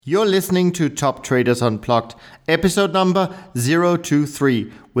You're listening to Top Traders Unplugged, episode number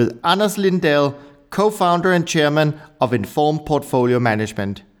 023, with Anders Lindell, co-founder and chairman of Informed Portfolio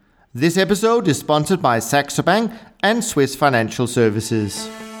Management. This episode is sponsored by Saxo Bank and Swiss Financial Services.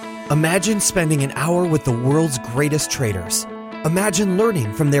 Imagine spending an hour with the world's greatest traders. Imagine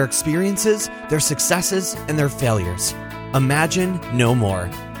learning from their experiences, their successes, and their failures. Imagine no more.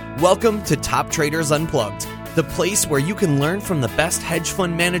 Welcome to Top Traders Unplugged, the place where you can learn from the best hedge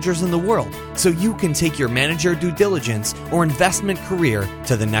fund managers in the world so you can take your manager due diligence or investment career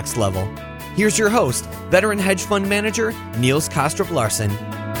to the next level. Here's your host, veteran hedge fund manager Niels Kastrup Larsen.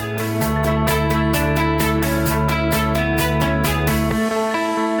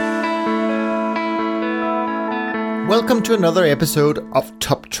 Welcome to another episode of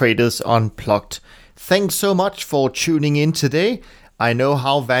Top Traders Unplugged. Thanks so much for tuning in today. I know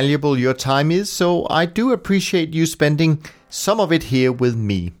how valuable your time is, so I do appreciate you spending some of it here with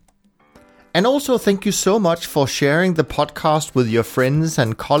me. And also thank you so much for sharing the podcast with your friends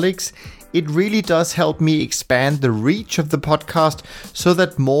and colleagues. It really does help me expand the reach of the podcast so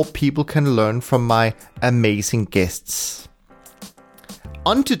that more people can learn from my amazing guests.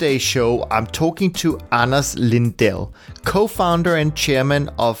 On today's show, I'm talking to Anders Lindell, co-founder and chairman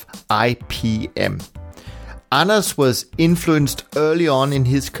of IPM. Anders was influenced early on in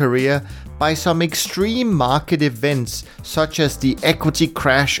his career by some extreme market events such as the equity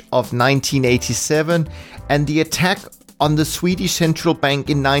crash of 1987 and the attack on the Swedish central bank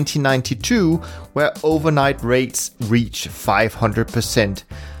in 1992, where overnight rates reached 500%,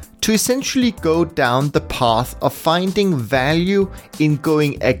 to essentially go down the path of finding value in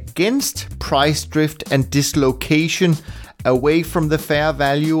going against price drift and dislocation away from the fair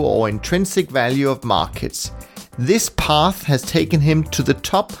value or intrinsic value of markets. This path has taken him to the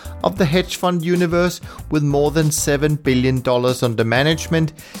top of the hedge fund universe with more than $7 billion under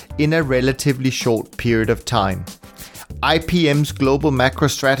management in a relatively short period of time. IPM's global macro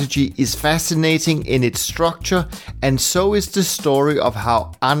strategy is fascinating in its structure, and so is the story of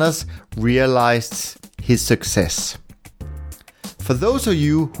how Anders realized his success. For those of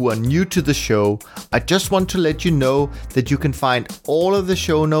you who are new to the show, I just want to let you know that you can find all of the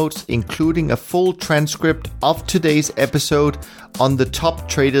show notes, including a full transcript of today's episode, on the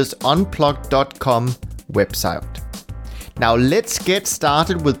toptradersunplugged.com website. Now let's get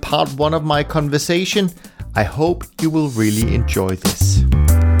started with part one of my conversation. I hope you will really enjoy this.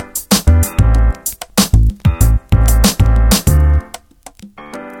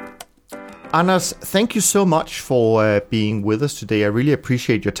 Anders, thank you so much for being with us today. I really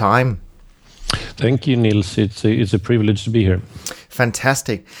appreciate your time. Thank you, Niels. It's a privilege to be here.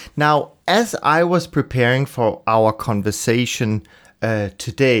 Fantastic. Now, as I was preparing for our conversation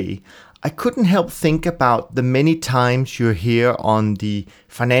today, I couldn't help think about the many times you hear on the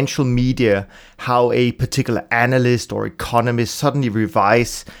financial media how a particular analyst or economist suddenly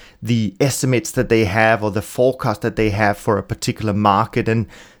revise the estimates that they have or the forecast that they have for a particular market. And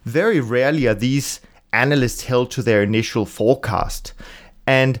very rarely are these analysts held to their initial forecast.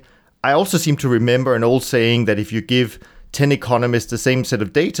 And I also seem to remember an old saying that if you give 10 economists the same set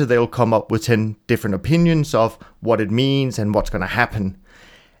of data, they'll come up with 10 different opinions of what it means and what's going to happen.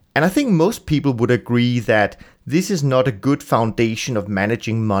 And I think most people would agree that this is not a good foundation of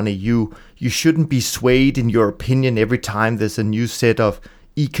managing money. You shouldn't be swayed in your opinion every time there's a new set of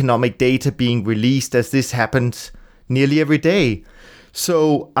economic data being released, as this happens nearly every day.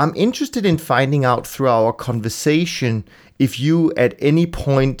 So I'm interested in finding out through our conversation if you at any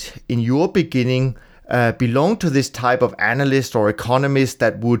point in your beginning belong to this type of analyst or economist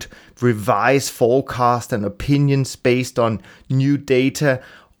that would revise forecasts and opinions based on new data,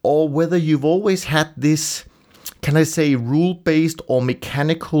 or whether you've always had this, can I say, rule-based or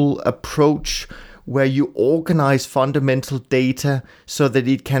mechanical approach where you organize fundamental data so that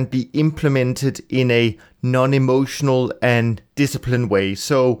it can be implemented in a non-emotional and disciplined way.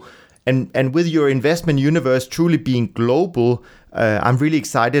 So, and with your investment universe truly being global, I'm really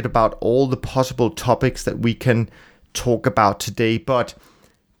excited about all the possible topics that we can talk about today. But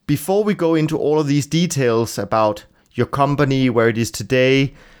before we go into all of these details about your company, where it is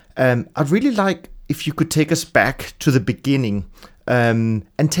today, I'd really like if you could take us back to the beginning and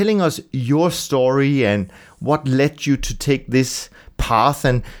telling us your story and what led you to take this path,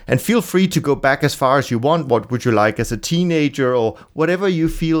 and feel free to go back as far as you want. What would you like as a teenager, or whatever you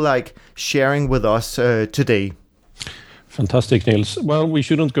feel like sharing with us today? Fantastic, Niels. Well, we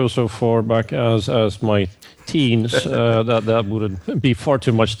shouldn't go so far back as my teens. That would be far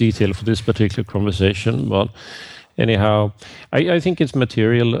too much detail for this particular conversation. But anyhow, I think it's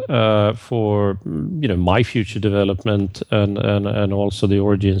material for my future development and also the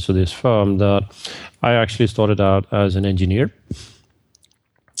origins of this firm, that I actually started out as an engineer.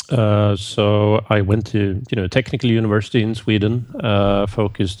 So I went to technical university in Sweden,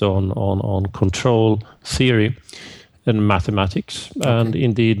 focused on control theory and mathematics. Okay. And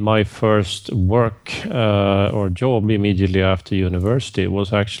indeed, my first work or job immediately after university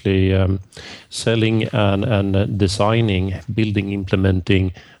was actually selling and designing, building,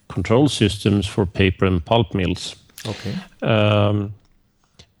 implementing control systems for paper and pulp mills. Okay.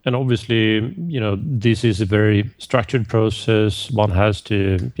 And obviously, this is a very structured process. One has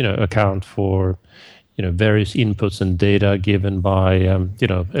to, account for, various inputs and data given by,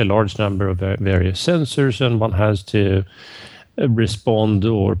 a large number of various sensors, and one has to respond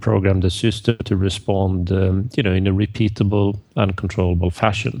or program the system to respond, in a repeatable and controllable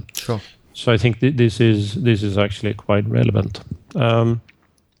fashion. Sure. So I think this is actually quite relevant.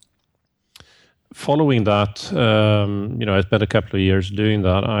 Following that, I spent a couple of years doing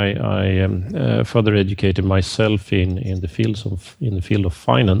that. I further educated myself in the field of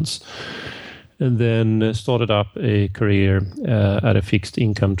finance, and then started up a career at a fixed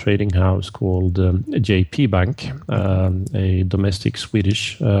income trading house called JP Bank, a domestic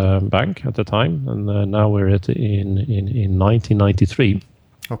Swedish bank at the time, and now we're in 1993.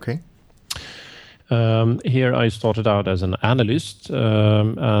 Okay. Here I started out as an analyst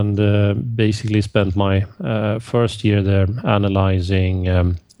and basically spent my first year there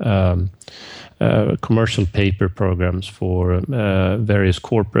analyzing commercial paper programs for various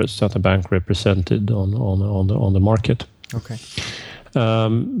corporates that the bank represented on the market. Okay.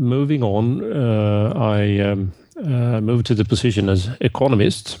 Moving on, I moved to the position as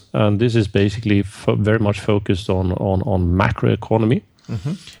economist, and this is basically very much focused on macroeconomy.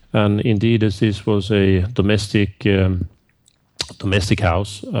 Mm-hmm. And indeed, as this was a domestic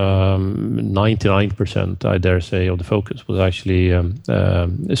house, 99%, I dare say, of the focus was actually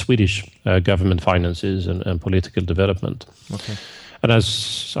Swedish government finances and political development. Okay. And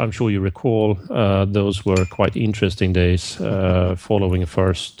as I'm sure you recall, those were quite interesting days following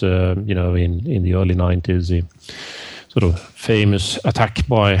first, in the early 90s, the sort of famous attack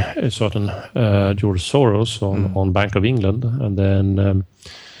by a certain George Soros on Bank of England, and then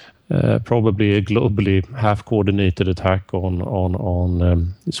probably a globally half-coordinated attack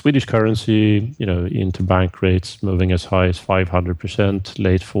on Swedish currency, interbank rates moving as high as 500%,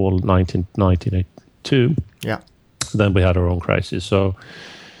 late fall 1982. Yeah. Then we had our own crisis. So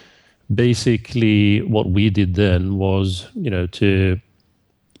basically what we did then was, to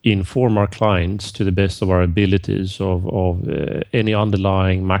inform our clients to the best of our abilities of any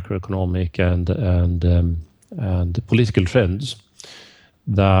underlying macroeconomic and political trends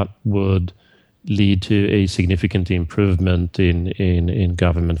that would lead to a significant improvement in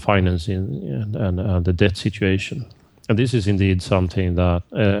government financing and the debt situation. And this is indeed something that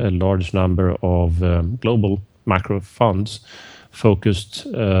a large number of global macro funds focused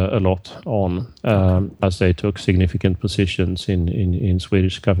a lot on as they took significant positions in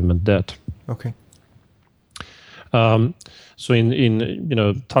Swedish government debt. Okay. So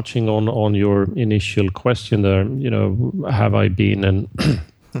in touching on your initial question there, have I been an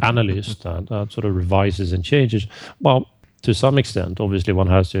analyst that sort of revises and changes? Well, to some extent, obviously one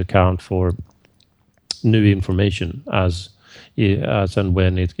has to account for new information as and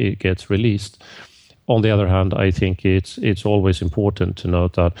when it gets released. On the other hand, I think it's always important to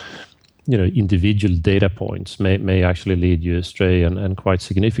note that individual data points may actually lead you astray, and quite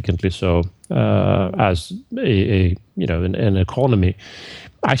significantly so, as an economy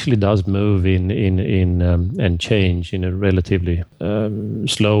actually does move in and change in a relatively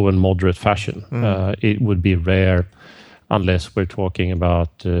slow and moderate fashion. It would be rare, unless we're talking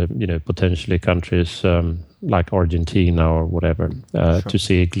about potentially countries like Argentina or whatever, sure, to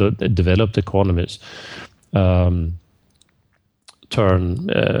see developed economies turn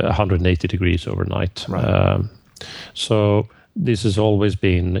 180 degrees overnight. Right. So this has always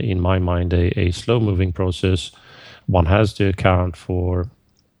been, in my mind, a slow-moving process. One has to account for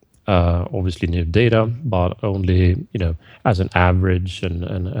obviously new data, but only as an average,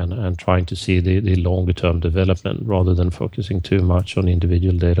 and trying to see the longer-term development rather than focusing too much on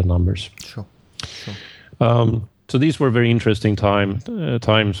individual data numbers. Sure. So these were very interesting times,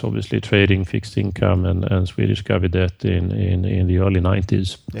 obviously trading fixed income and Swedish government debt in the early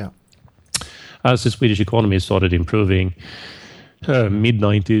 90s. Yeah. As the Swedish economy started improving, mid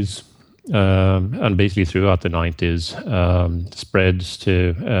 90s, And basically throughout the 90s, spreads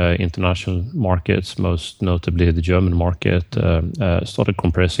to international markets, most notably the German market, started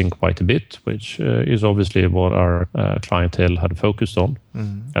compressing quite a bit, which is obviously what our clientele had focused on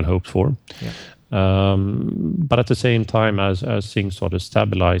and hoped for. Yeah. But at the same time, as things started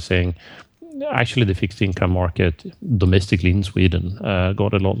stabilizing, actually the fixed income market domestically in Sweden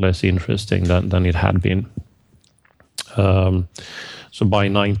got a lot less interesting than it had been. So by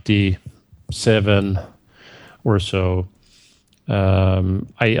 97 or so,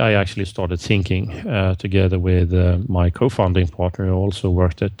 I actually started thinking together with my co-founding partner, who also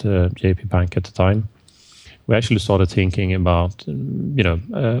worked at JP Bank at the time. We actually started thinking about,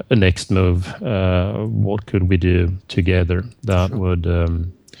 a next move. What could we do together that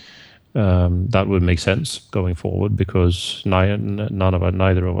would make sense going forward? Because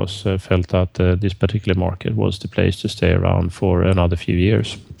neither of us felt that this particular market was the place to stay around for another few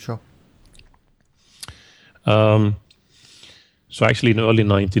years. Sure. So actually in early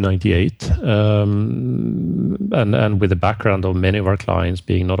 1998, and with the background of many of our clients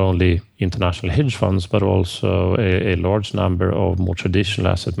being not only international hedge funds, but also a large number of more traditional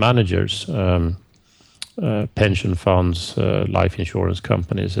asset managers, pension funds, life insurance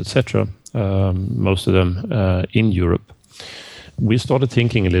companies, etc., most of them in Europe, we started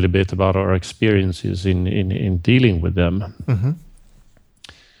thinking a little bit about our experiences in dealing with them. Mm-hmm.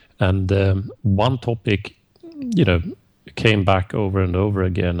 And one topic, came back over and over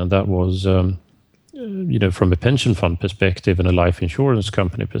again, and that was, from a pension fund perspective and a life insurance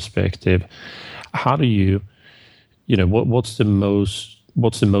company perspective, how do you, what's the most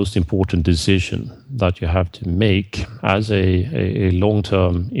important decision that you have to make as a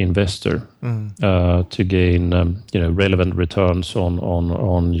long-term investor to gain, relevant returns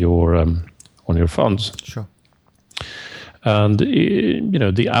on your funds? Sure. And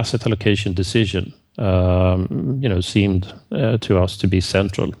the asset allocation decision seemed to us to be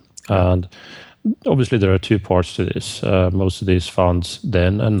central. And obviously there are two parts to this. Most of these funds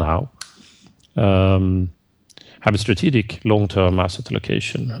then and now have a strategic long-term asset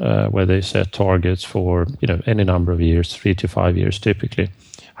allocation where they set targets for any number of years, 3 to 5 years typically.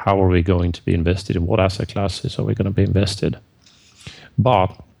 How are we going to be invested? In what asset classes are we going to be invested?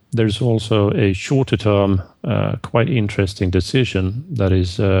 But there's also a shorter-term, quite interesting decision that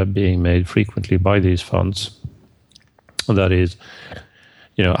is being made frequently by these funds. And that is,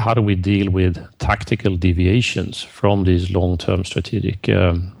 how do we deal with tactical deviations from these long-term strategic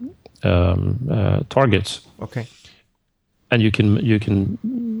targets? Okay. And you can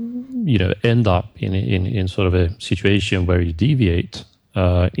end up in sort of a situation where you deviate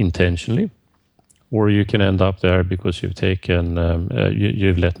intentionally, or you can end up there because you've taken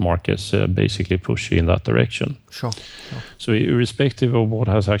you've let markets basically push you in that direction. Sure. So irrespective of what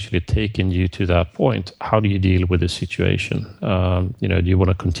has actually taken you to that point, how do you deal with the situation? Do you want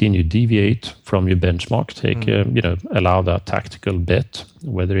to continue deviate from your benchmark? Allow that tactical bet,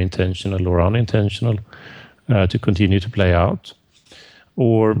 whether intentional or unintentional, to continue to play out,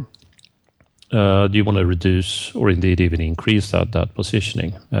 or do you want to reduce or indeed even increase that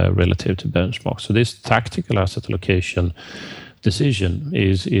positioning relative to benchmark? So this tactical asset allocation decision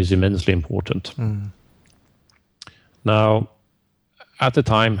is immensely important. Now, at the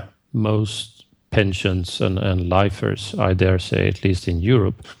time, most pensions and lifers, I dare say, at least in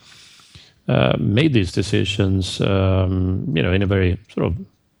Europe, made these decisions, in a very sort of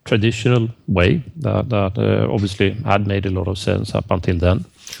traditional way that obviously had made a lot of sense up until then.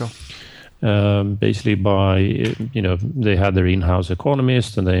 Sure. Basically by, they had their in-house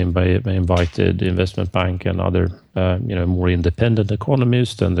economist, and they invited the investment bank and other, more independent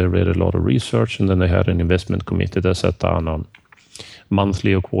economists, and they read a lot of research, and then they had an investment committee that sat down on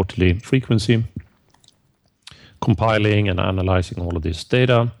monthly or quarterly frequency, compiling and analyzing all of this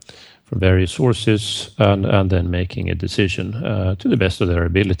data from various sources, and then making a decision to the best of their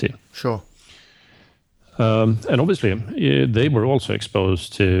ability. Sure. And obviously, they were also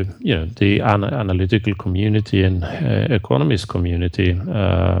exposed to, the analytical community and economist community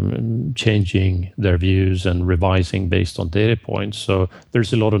changing their views and revising based on data points. So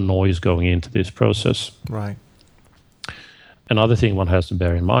there's a lot of noise going into this process. Right. Another thing one has to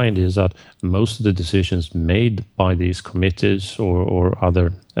bear in mind is that most of the decisions made by these committees or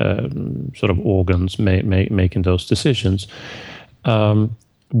other sort of organs making those decisions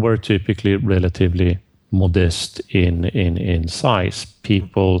were typically relatively modest in size.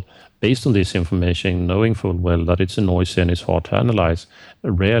 People, based on this information, knowing full well that it's noisy and it's hard to analyze,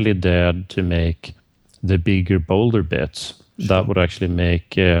 rarely dared to make the bigger, bolder bets that would actually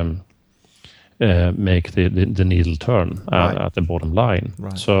make make the needle turn at the bottom line.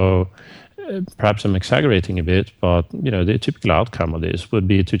 Right. So perhaps I'm exaggerating a bit, but the typical outcome of this would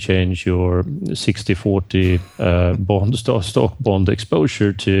be to change your 60-40 stock bond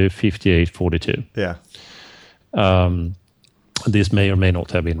exposure to 58-42. Yeah. This may or may not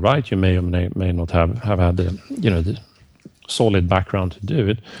have been right. You may or may not have had the solid background to do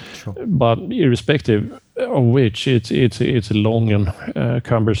it. Sure. But irrespective of which, it's a long and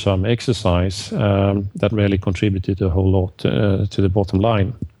cumbersome exercise that really contributed a whole lot to the bottom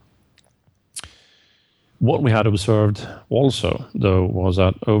line. What we had observed also, though, was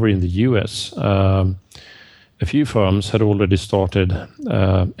that over in the US, a few firms had already started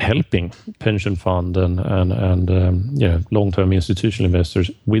helping pension fund and long-term institutional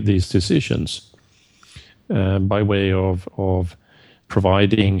investors with these decisions by way of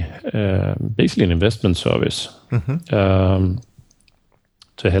providing basically an investment service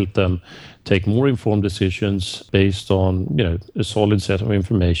to help them take more informed decisions based on a solid set of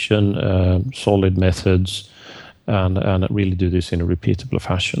information, solid methods, and really do this in a repeatable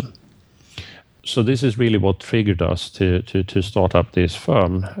fashion. So this is really what triggered us to start up this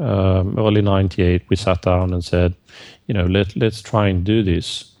firm. Early '98, we sat down and said, let's try and do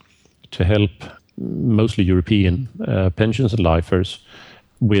this to help mostly European pensions and lifers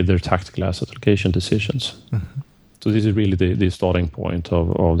with their tactical asset allocation decisions. Mm-hmm. So this is really the starting point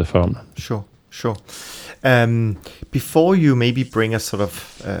of the firm. Sure. Before you maybe bring us sort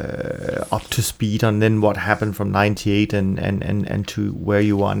of up to speed on then what happened from 98 and to where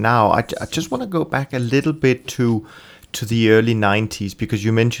you are now, I just want to go back a little bit to the early 90s, because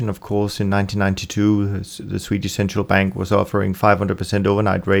you mentioned, of course, in 1992, the Swedish Central Bank was offering 500%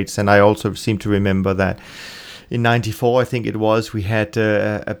 overnight rates. And I also seem to remember that in 94, I think it was, we had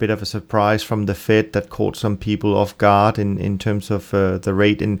a bit of a surprise from the Fed that caught some people off guard in terms of the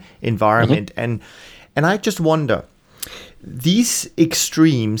rate environment. Mm-hmm. And I just wonder, these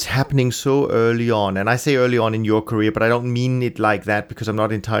extremes happening so early on, and I say early on in your career, but I don't mean it like that because I'm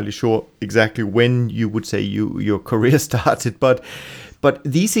not entirely sure exactly when you would say your career started, but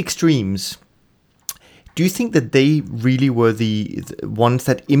these extremes, do you think that they really were the ones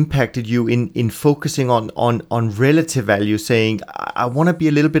that impacted you in focusing on relative value, saying, I want to be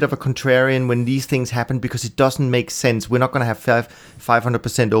a little bit of a contrarian when these things happen because it doesn't make sense. We're not going to have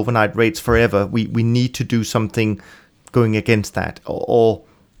 500% overnight rates forever. We need to do something going against that, or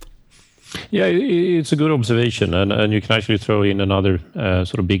yeah, it's a good observation, and you can actually throw in another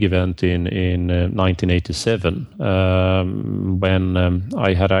sort of big event in 1987 when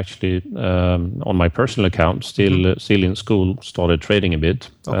I had actually on my personal account still in school started trading a bit.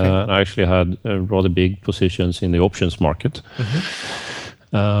 Okay. I actually had rather big positions in the options market. Mm-hmm.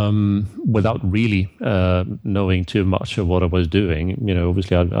 Without really knowing too much of what I was doing.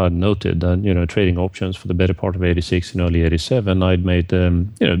 Obviously I noted that, trading options for the better part of 86 and early 87, I'd made,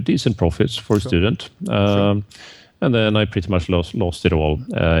 decent profits for a student. Sure. And then I pretty much lost it all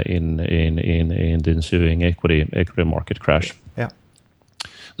in the ensuing equity market crash. Yeah.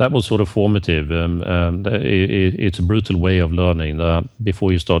 That was sort of formative. It's a brutal way of learning that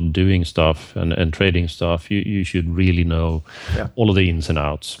before you start doing stuff and trading stuff, you should really know all of the ins and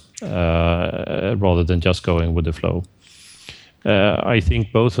outs rather than just going with the flow. I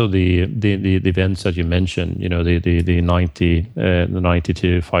think both of the events that you mentioned, the 92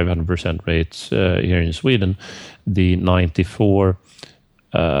 500% rates here in Sweden, the 94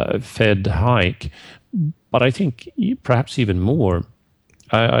 Fed hike, but I think perhaps even more.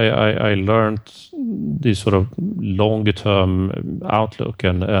 I learned this sort of longer term outlook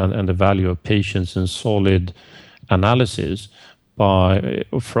and the value of patience and solid analysis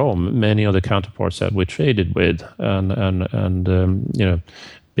from many of the counterparts that we traded with and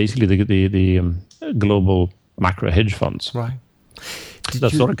basically the global macro hedge funds. Right.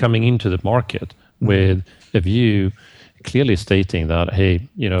 That started coming into the market with a view clearly stating that, hey,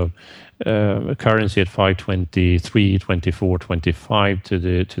 currency at 523, 24, 25 to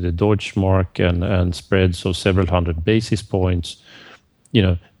the Deutsche Mark and spreads of several hundred basis points.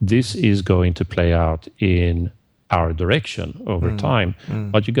 This is going to play out in our direction over time,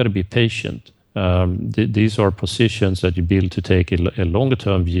 but you got to be patient. These are positions that you build to take a longer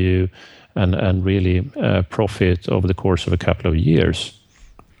term view and really profit over the course of a couple of years,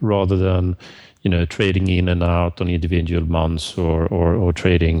 rather than trading in and out on individual months or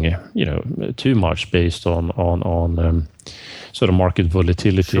trading, too much based on sort of market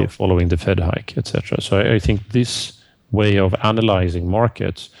volatility following the Fed hike, etc. So I think this way of analyzing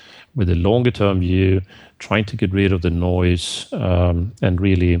markets with a longer term view, trying to get rid of the noise and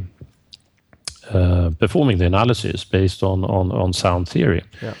really performing the analysis based on sound theory.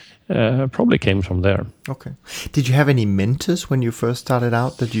 Probably came from there. Okay. Did you have any mentors when you first started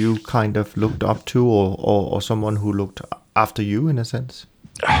out that you kind of looked up to, or someone who looked after you in a sense?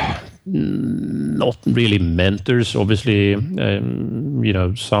 Not really mentors. Obviously,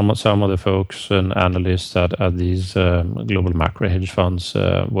 some of the folks and analysts at these global macro hedge funds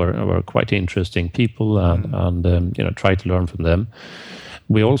were quite interesting people, and try to learn from them.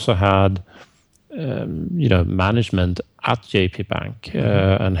 We also had management at JP Bank,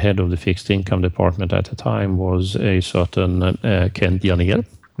 and head of the fixed income department at the time was a certain Ken Dianer,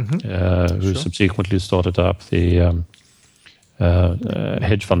 who subsequently started up the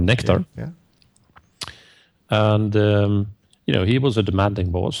hedge fund Nectar. And he was a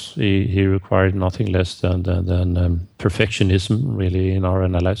demanding boss. He required nothing less than perfectionism, really, in our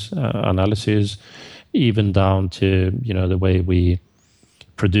analysis, even down to the way we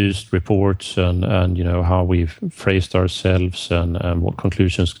produced reports and how we phrased ourselves and what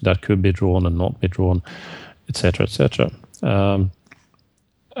conclusions that could be drawn and not be drawn, etc., etc.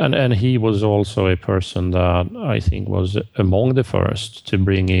 And he was also a person that I think was among the first to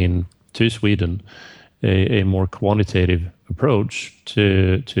bring in to Sweden a more quantitative approach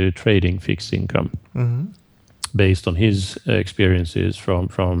to trading fixed income, based on his experiences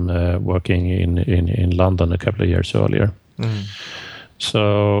from working in London a couple of years earlier.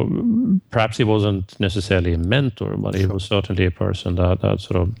 So perhaps he wasn't necessarily a mentor, but he was certainly a person that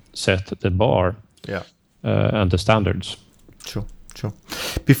sort of set the bar and the standards. Sure.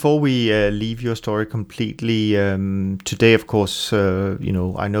 Before we leave your story completely, today, of course,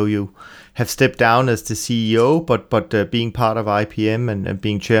 I know you have stepped down as the CEO, but being part of IPM and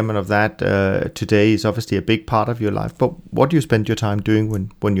being chairman of that today is obviously a big part of your life. But what do you spend your time doing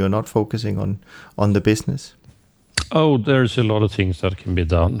when you're not focusing on the business? Oh, there's a lot of things that can be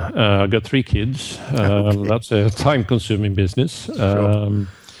done. I've got 3 kids. That's a time-consuming business.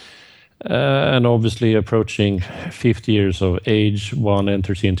 And obviously, approaching 50 years of age, one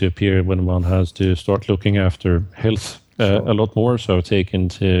enters into a period when one has to start looking after health a lot more. So taken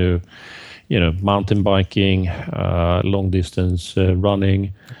to, mountain biking, long distance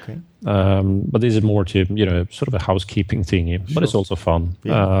running. Okay. But this is more to, sort of a housekeeping thingy, but it's also fun.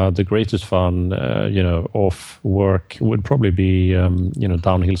 Yeah. The greatest fun, off work would probably be,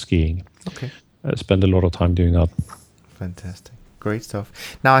 downhill skiing. Okay. I spend a lot of time doing that. Fantastic. Great stuff.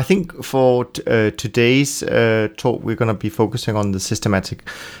 Now, I think for today's talk, we're going to be focusing on the systematic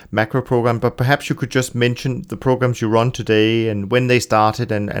macro program, but perhaps you could just mention the programs you run today and when they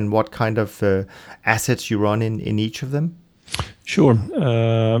started and what kind of assets you run in each of them. Sure.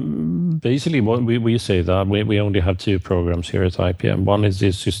 Basically, what we say that we only have 2 programs here at IPM. One is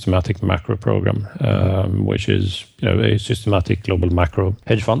the systematic macro program, which is a systematic global macro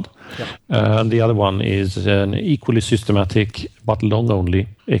hedge fund. Yeah. And the other one is an equally systematic but long-only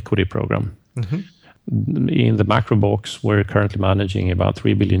equity program. In the macro box, we're currently managing about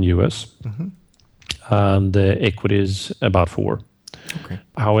 $3 billion US, and the equities about 4. Okay.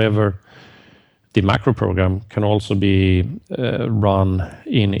 However, the macro program can also be run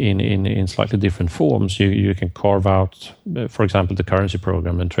in slightly different forms. You can carve out, for example, the currency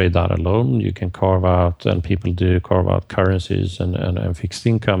program and trade that alone. You can carve out, and people do carve out currencies and fixed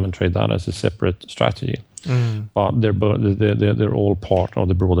income and trade that as a separate strategy. But they're all part of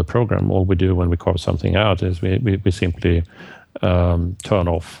the broader program. All we do when we carve something out is we simply turn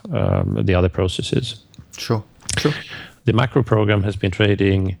off the other processes. Sure. The macro program has been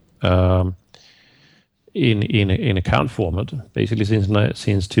trading in account format basically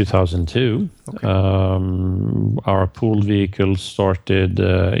since 2002. Okay. Our pooled vehicle started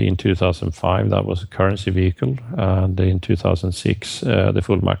in 2005. That was a currency vehicle, and in 2006 the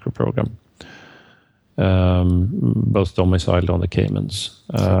full macro program, both domiciled on the Caymans.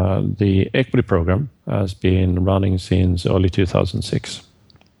 The equity program has been running since early 2006.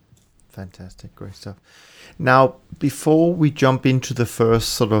 Fantastic, great stuff. Now, before we jump into the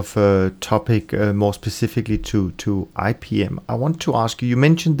first sort of topic, more specifically to IPM, I want to ask you, you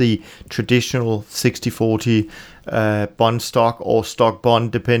mentioned the traditional 60-40 bond stock or stock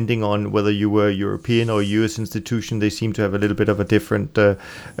bond, depending on whether you were European or US institution. They seem to have a little bit of a different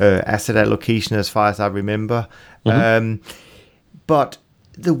asset allocation as far as I remember. But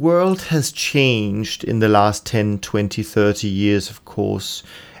the world has changed in the last 10, 20, 30 years, of course.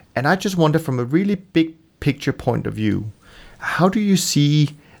 And I just wonder, from a really big picture point of view, how do you see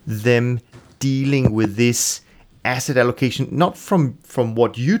them dealing with this asset allocation, not from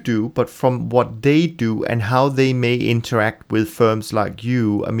what you do, but from what they do and how they may interact with firms like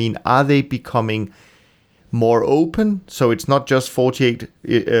you? I mean, are they becoming more open, so it's not just 48,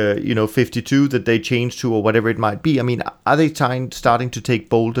 52 that they change to, or whatever it might be? I mean, are they starting to take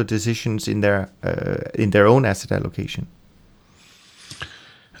bolder decisions in their own asset allocation?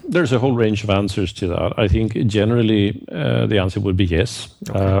 There's a whole range of answers to that. I think generally the answer would be yes,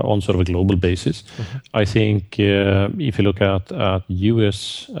 on sort of a global basis. I think if you look at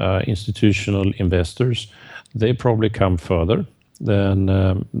US institutional investors, they probably come further than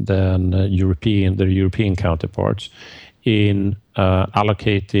their European counterparts in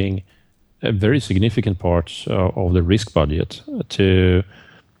allocating very significant parts of the risk budget to,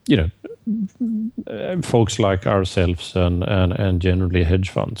 folks like ourselves and generally hedge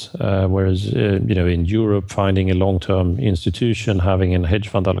funds. Whereas, in Europe, finding a long-term institution having a hedge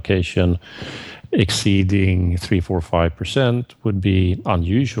fund allocation exceeding 3-5% would be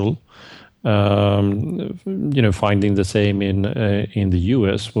unusual. Finding the same in the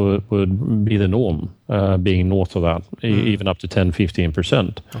US would be the norm, being north of that, even up to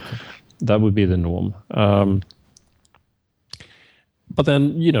 10-15%. Okay. That would be the norm. But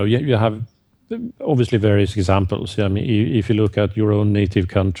then, you have obviously various examples. I mean, if you look at your own native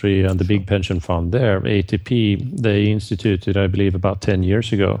country and the big pension fund there, ATP, they instituted, I believe, about 10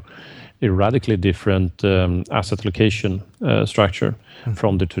 years ago, a radically different asset allocation structure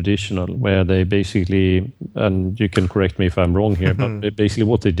from the traditional, where they basically, and you can correct me if I'm wrong here, but basically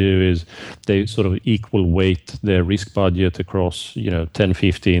what they do is they sort of equal weight their risk budget across, 10,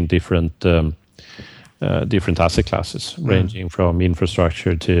 15 different asset classes, ranging from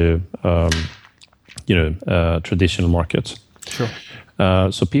infrastructure to, traditional markets. Sure.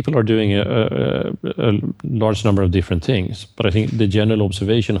 So people are doing a large number of different things, but I think the general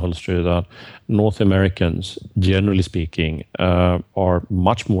observation holds true that North Americans, generally speaking, are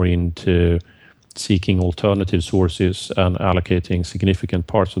much more into seeking alternative sources and allocating significant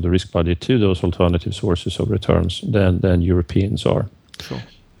parts of the risk budget to those alternative sources of returns than Europeans are. Sure.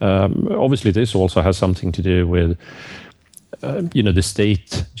 Obviously, this also has something to do with, the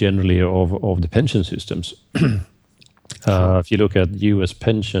state generally of the pension systems. If you look at U.S.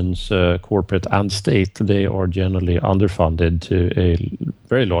 pensions, corporate and state, they are generally underfunded to a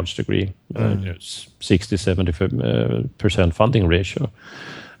very large degree, 60-70% funding ratio,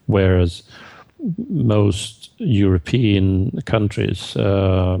 whereas most European countries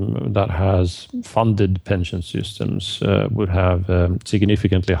that has funded pension systems would have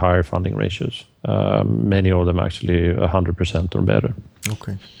significantly higher funding ratios. Many of them actually 100% or better.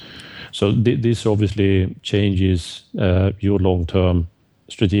 Okay. So this obviously changes your long-term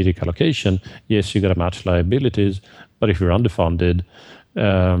strategic allocation. Yes, you got to match liabilities, but if you're underfunded,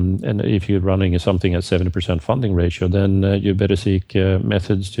 and if you're running something at 70% funding ratio, then you better seek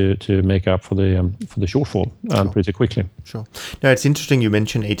methods to make up for the shortfall, pretty quickly. Sure. Now, it's interesting you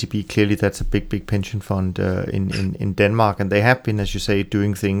mentioned ATP. Clearly, that's a big pension fund in Denmark, and they have been, as you say,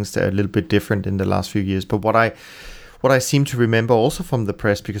 doing things that are a little bit different in the last few years. But what I seem to remember also from the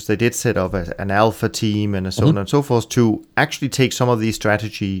press, because they did set up an alpha team and so on and so forth to actually take some of these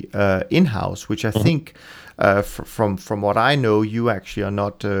strategy in-house, which I think, from what I know, you actually are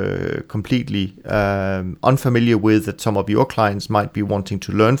not completely unfamiliar with, that some of your clients might be wanting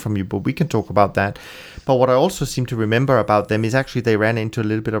to learn from you, but we can talk about that. But what I also seem to remember about them is actually they ran into a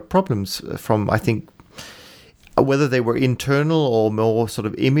little bit of problems from, I think, whether they were internal or more sort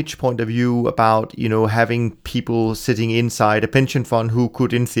of image point of view about, having people sitting inside a pension fund who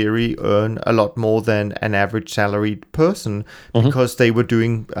could, in theory, earn a lot more than an average salaried person because they were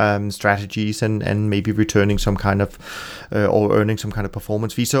doing strategies and maybe returning some kind of or earning some kind of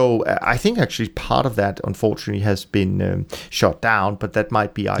performance fee. So I think actually part of that, unfortunately, has been shut down, but that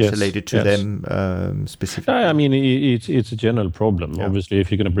might be isolated to them specifically. I mean, it's a general problem. Yeah. Obviously,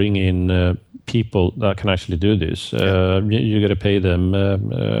 if you're going to bring in people that can actually do this, you got to pay them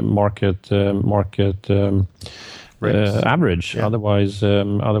market average. Yeah. Otherwise,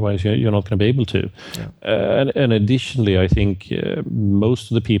 you're not going to be able to. Yeah. And additionally, I think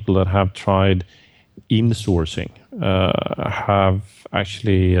most of the people that have tried insourcing have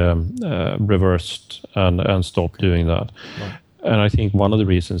actually reversed and stopped doing that. Right. And I think one of the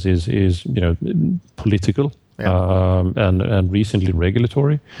reasons is political. Yeah. And recently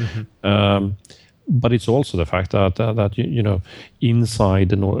regulatory. But it's also the fact that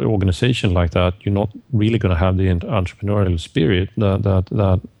inside an organization like that, you're not really going to have the entrepreneurial spirit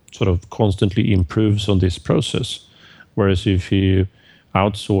that sort of constantly improves on this process. Whereas if you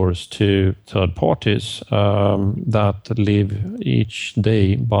outsource to third parties that live each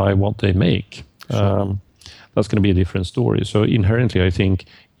day by what they make, that's going to be a different story. So inherently, I think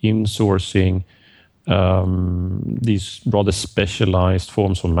insourcing these rather specialized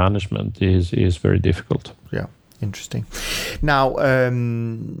forms of management is very difficult. Yeah, interesting. Now,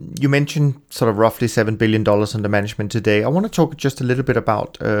 you mentioned sort of roughly $7 billion under management today. I want to talk just a little bit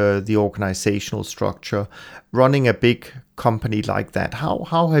about the organizational structure. Running a big company like that,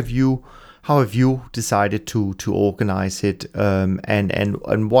 how have you decided to organize it,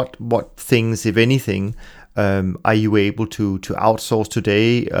 and what things, if anything, are you able to outsource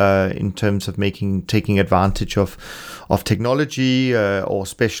today in terms of taking advantage of technology or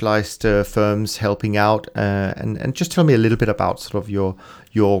specialized firms helping out, and just tell me a little bit about sort of your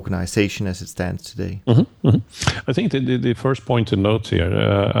organization as it stands today. Mm-hmm, mm-hmm. I think the first point to note here,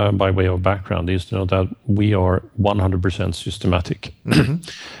 by way of background, is to know that we are 100% systematic. Mm-hmm.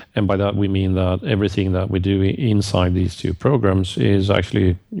 And by that we mean that everything that we do inside these two programs is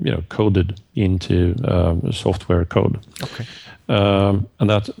actually coded into software code. Okay. And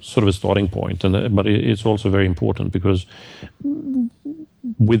that's sort of a starting point. But it's also very important because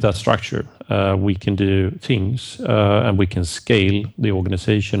with that structure, we can do things and we can scale the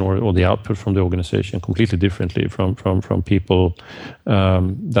organization or the output from the organization completely differently from people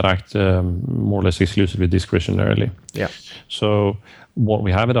that act more or less exclusively discretionarily. Yeah. So what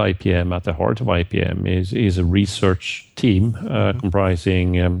we have at IPM, at the heart of IPM, is a research team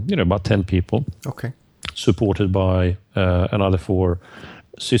comprising about 10 people. Okay. Supported by another 4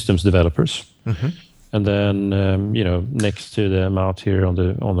 systems developers. Mm-hmm. And then, next to them out here on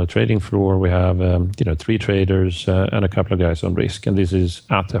the trading floor, we have 3 traders and a couple of guys on risk, and this is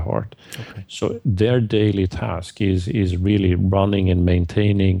at the heart. Okay. So their daily task is really running and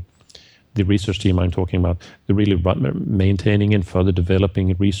maintaining the research team I'm talking about. They're really maintaining and further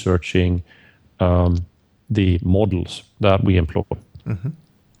developing, researching the models that we employ. Mm-hmm.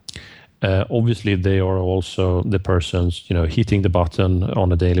 Obviously, they are also the persons, hitting the button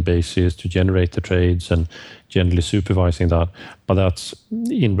on a daily basis to generate the trades and generally supervising that. But that's,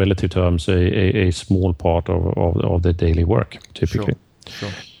 in relative terms, a small part of the daily work, typically. Sure.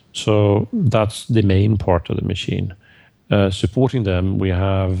 So that's the main part of the machine. Supporting them, we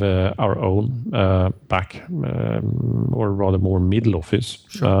have our own back, or rather more middle office.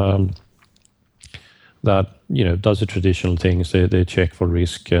 Sure. That does the traditional things. They check for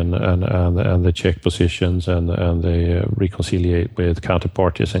risk and they check positions and they reconciliate with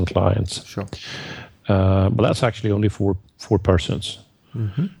counterparties and clients. Sure. But that's actually only four persons.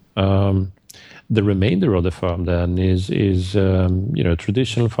 Mm-hmm. The remainder of the firm then is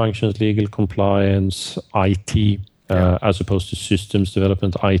traditional functions, legal compliance, IT, as opposed to systems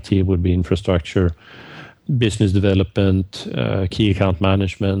development. IT would be infrastructure, business development, key account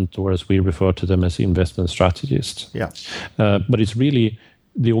management, or as we refer to them as investment strategists. Yeah. But it's really,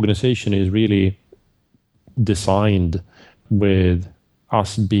 the organization is really designed with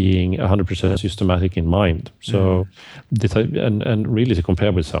us being 100% systematic in mind. So, and really to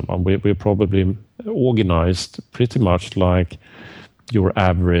compare with someone, we're probably organized pretty much like your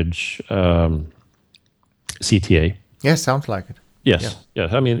average CTA. Yeah, sounds like it. Yes. Yeah.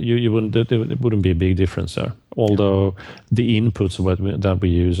 I mean, you wouldn't. It wouldn't be a big difference there. Although the inputs that we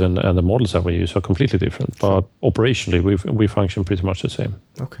use and the models that we use are completely different, but operationally we function pretty much the same.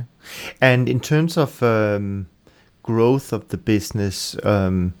 Okay. And in terms of growth of the business,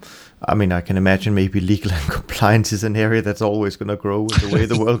 I mean, I can imagine maybe legal and compliance is an area that's always going to grow with the way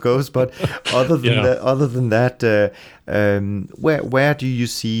the world goes. But other than that, where do you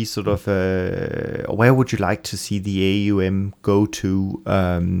see sort of, where would you like to see the AUM go to,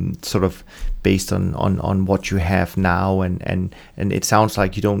 sort of based on what you have now? And it sounds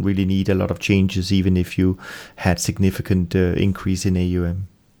like you don't really need a lot of changes, even if you had significant increase in AUM.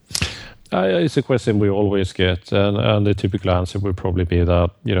 It's a question we always get, and the typical answer would probably be that,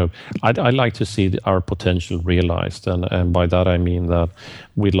 I'd like to see our potential realized, and by that I mean that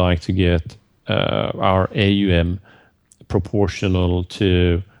we'd like to get our AUM proportional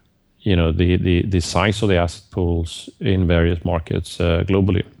to, the size of the asset pools in various markets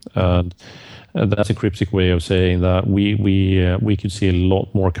globally, and that's a cryptic way of saying that we could see a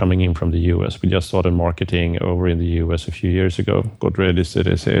lot more coming in from the US. We just started marketing over in the US a few years ago, got registered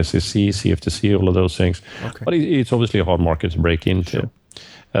as SEC, CFTC, all of those things. Okay. But it's obviously a hard market to break into. Sure.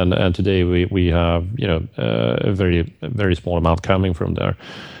 And today we have a very, very small amount coming from there.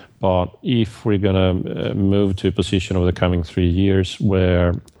 But if we're going to move to a position over the coming 3 years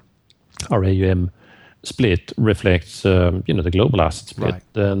where our AUM split reflects the global asset split, right,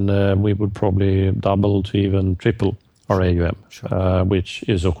 then we would probably double to even triple our AUM, Sure. which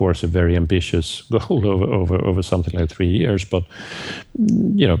is of course a very ambitious goal over something like 3 years. But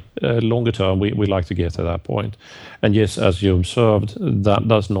longer term, we like to get to that point. And yes, as you observed, that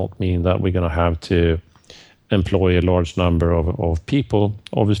does not mean that we're going to have to employ a large number of people.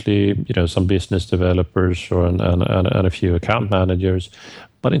 Obviously, some business developers and a few account managers.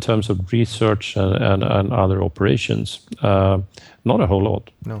 But in terms of research and other operations, not a whole lot.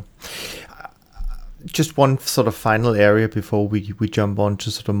 No. Just one sort of final area before we jump on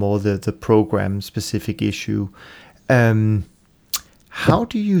to sort of more the program specific issue. How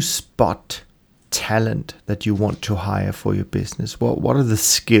do you spot talent that you want to hire for your business? What are the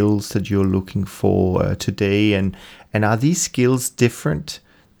skills that you're looking for today? And are these skills different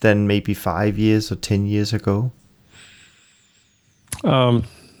than maybe 5 years or 10 years ago?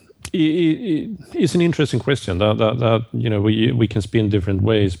 It's an interesting question that we can spin different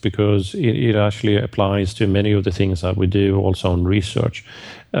ways, because it actually applies to many of the things that we do also on research.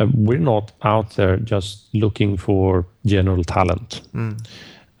 We're not out there just looking for general talent. And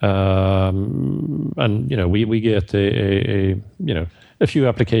we get a few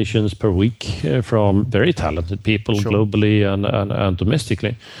applications per week from very talented people, sure, globally and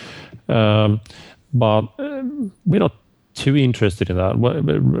domestically. But we're not too interested in that.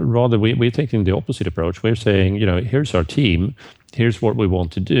 Rather, we're taking the opposite approach. We're saying, here's our team, here's what we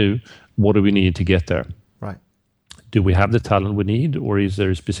want to do, what do we need to get there? Right. Do we have the talent we need, or is there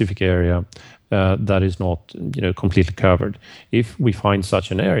a specific area that is not completely covered? If we find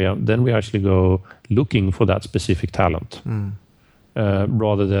such an area, then we actually go looking for that specific talent.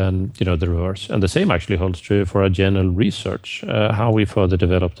 Rather than the reverse. And the same actually holds true for our general research, how we further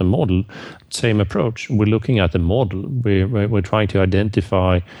develop the model. Same approach. We're looking at the model. We're trying to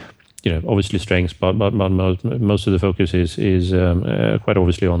identify, obviously strengths, but most of the focus is quite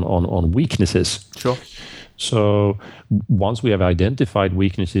obviously on weaknesses. Sure. So once we have identified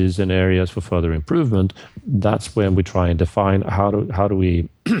weaknesses and areas for further improvement, that's when we try and define how do we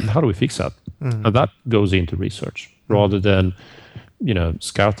fix that. And that goes into research rather than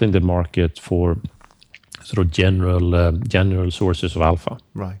scouting the market for sort of general sources of alpha.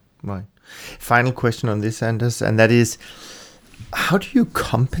 Right. Final question on this, Anders, and that is, how do you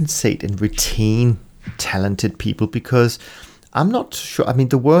compensate and retain talented people? Because I'm not sure, I mean,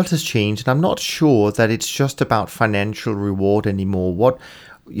 the world has changed, and I'm not sure that it's just about financial reward anymore. What,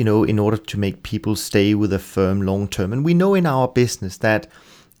 in order to make people stay with a firm long term. And we know in our business that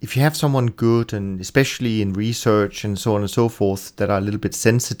if you have someone good, and especially in research and so on and so forth, that are a little bit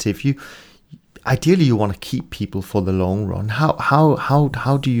sensitive, ideally you want to keep people for the long run.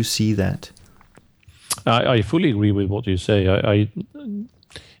 How do you see that? I fully agree with what you say. I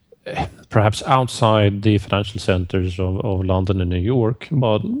perhaps outside the financial centers of London and New York,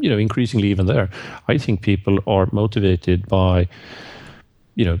 but increasingly even there, I think people are motivated by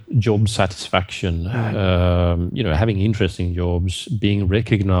job satisfaction, having interesting jobs, being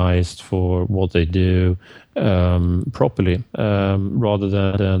recognized for what they do properly, rather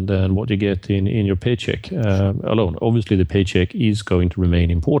than what you get in your paycheck alone. Obviously, the paycheck is going to remain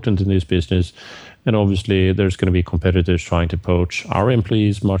important in this business, and obviously there's going to be competitors trying to poach our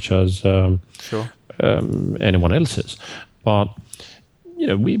employees, much as anyone else's. But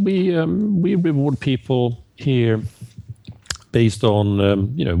we reward people here based on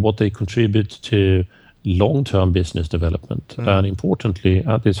what they contribute to long-term business development. And importantly,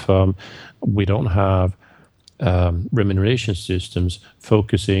 at this firm, we don't have remuneration systems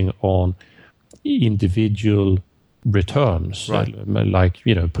focusing on individual returns, right, like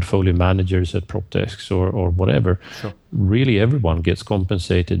portfolio managers at prop desks or whatever. Sure. Really, everyone gets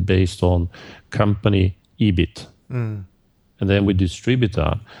compensated based on company EBIT, and then we distribute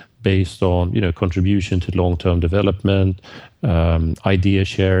that based on contribution to long-term development, idea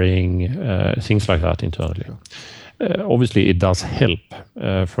sharing, things like that internally. Sure. Obviously, it does help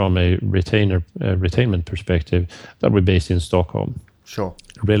from a retainment perspective that we're based in Stockholm. Sure.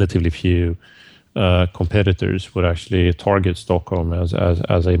 Relatively few competitors would actually target Stockholm as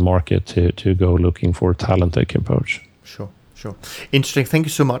a market to go looking for talent they can poach. Sure. Interesting. Thank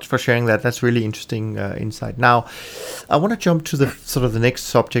you so much for sharing that. That's really interesting insight. Now, I want to jump to the next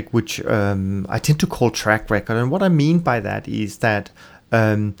subject, which I tend to call track record. And what I mean by that is that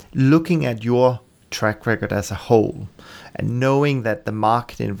looking at your track record as a whole and knowing that the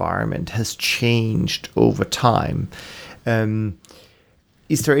market environment has changed over time,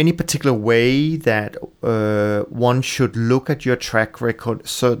 is there any particular way that one should look at your track record,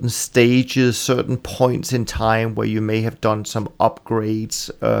 certain stages, certain points in time where you may have done some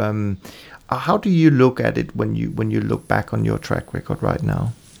upgrades? How do you look at it when you look back on your track record right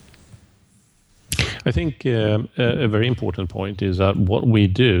now? I think a very important point is that what we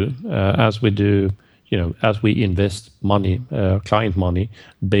do, as we invest money, client money,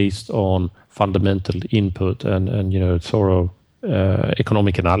 based on fundamental input and thorough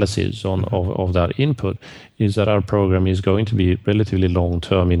economic analysis of that input, is that our program is going to be relatively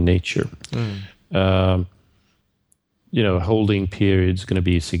long-term in nature. Holding periods going to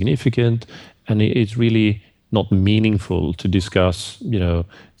be significant, and it's really not meaningful to discuss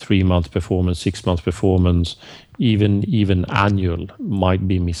 3-month performance, 6-month performance, even annual might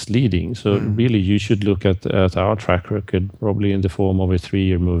be misleading. So really you should look at our track record probably in the form of a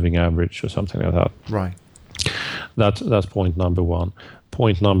 3-year moving average or something like that. Right. That's point number one.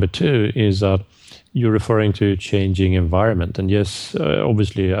 Point number two is that you're referring to changing environment. And yes,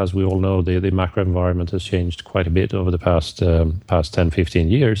 obviously, as we all know, the macro environment has changed quite a bit over the past 10, 15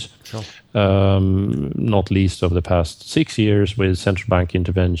 years. Sure. Not least over the past 6 years with central bank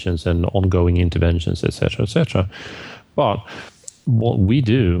interventions and ongoing interventions, et cetera. But what we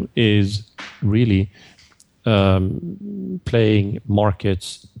do is really playing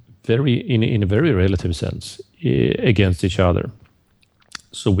markets in a very relative sense against each other.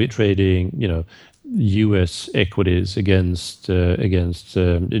 So we're trading, U.S. equities against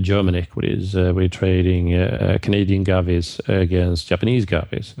German equities. We're trading Canadian govies against Japanese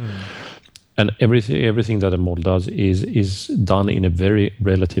govies. And everything that a model does is done in a very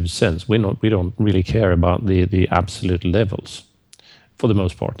relative sense. We don't really care about the absolute levels for the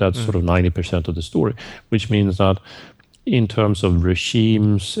most part. That's sort of 90% of the story, which means that in terms of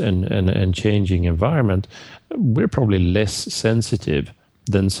regimes and changing environment, we're probably less sensitive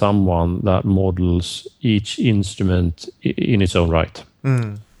than someone that models each instrument in its own right,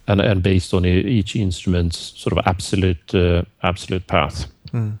 and based on each instrument's sort of absolute path.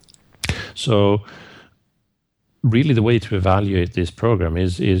 So really the way to evaluate this program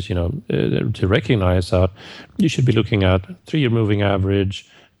is to recognize that you should be looking at 3-year moving average.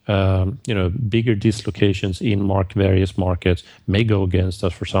 Bigger dislocations in various markets may go against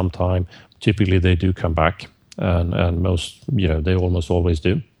us for some time. Typically they do come back, and most, they almost always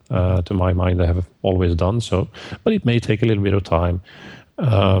do. To my mind, they have always done so, but it may take a little bit of time.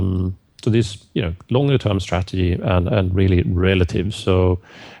 So this, longer term strategy and really relative. So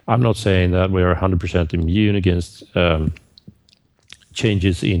I'm not saying that we're 100% immune against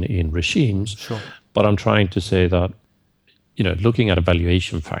changes in regimes, sure. But I'm trying to say that, looking at a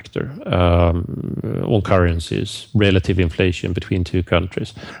valuation factor on currencies, relative inflation between two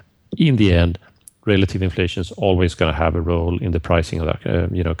countries, in the end, relative inflation is always going to have a role in the pricing of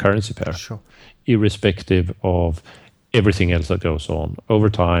that currency pair, sure. Irrespective of everything else that goes on. Over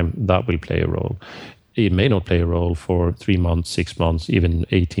time, that will play a role. It may not play a role for 3 months, 6 months, even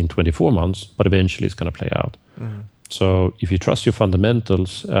 18, 24 months, but eventually it's going to play out. So if you trust your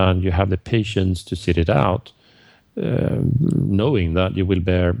fundamentals and you have the patience to sit it out, knowing that you will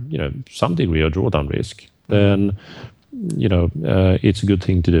bear, some degree of drawdown risk, then, it's a good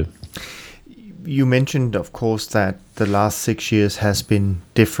thing to do. You mentioned, of course, that the last 6 years has been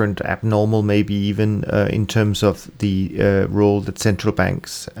different, abnormal, maybe even in terms of the role that central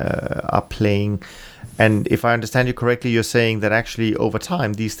banks are playing. And if I understand you correctly, you're saying that actually over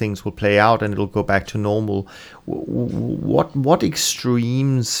time these things will play out and it'll go back to normal. What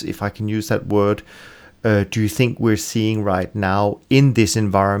extremes, if I can use that word, do you think we're seeing right now in this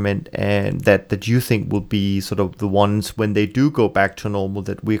environment, and that you think will be sort of the ones when they do go back to normal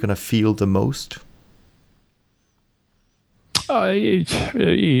that we're going to feel the most? It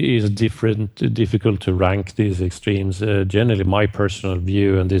is difficult to rank these extremes. Generally, my personal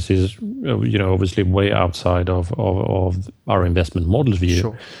view, and this is obviously way outside of our investment model's view,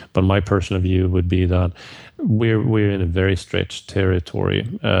 sure. But my personal view would be that we're in a very stretched territory,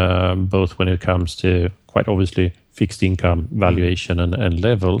 both when it comes to quite obviously fixed income valuation and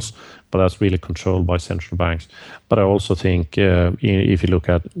levels, but that's really controlled by central banks. But I also think if you look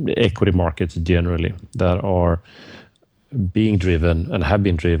at equity markets generally, that are being driven and have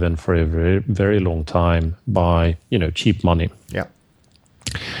been driven for a very, very long time by cheap money. Yeah.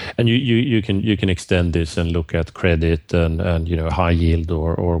 And you can extend this and look at credit and high yield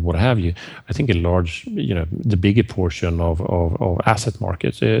or what have you. I think a large the bigger portion of asset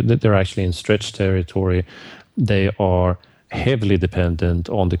markets they're actually in stretched territory. They are heavily dependent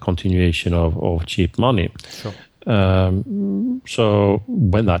on the continuation of cheap money. Sure. So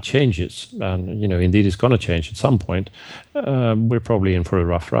when that changes, and indeed it's going to change at some point, we're probably in for a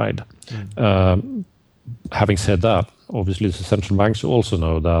rough ride. Having said that, obviously the central banks also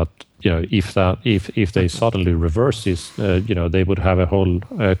know that if they suddenly reverse this, they would have a whole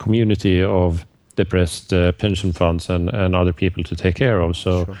community of depressed pension funds and other people to take care of.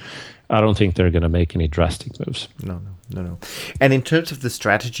 So. Sure. I don't think they're going to make any drastic moves. No. And in terms of the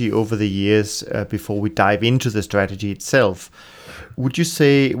strategy over the years, before we dive into the strategy itself, would you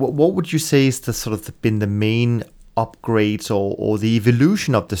say what would you say is the sort of been the main upgrades or the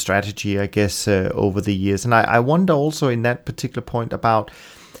evolution of the strategy, I guess, over the years? And I wonder also in that particular point about,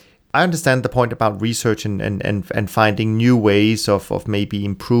 I understand the point about research and finding new ways of maybe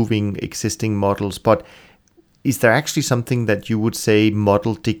improving existing models, but is there actually something that you would say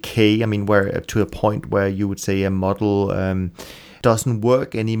model decay? I mean, where to a point where you would say a model doesn't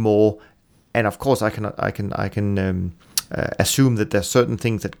work anymore? And of course, I can assume that there's certain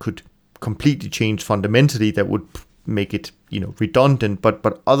things that could completely change fundamentally that would make it, redundant.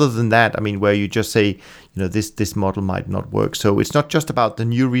 But other than that, I mean, where you just say, this model might not work. So it's not just about the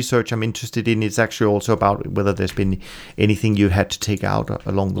new research I'm interested in. It's actually also about whether there's been anything you had to take out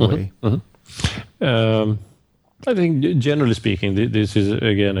along the way. Mm-hmm. I think, generally speaking, this is,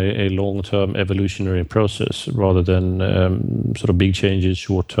 again, a long-term evolutionary process rather than sort of big changes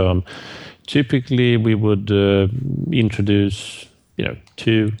short-term. Typically, we would introduce,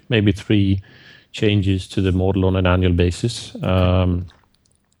 2, maybe 3 changes to the model on an annual basis.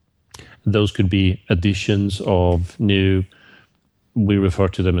 Those could be additions of new, we refer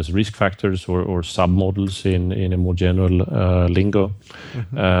to them as risk factors or sub-models in a more general lingo.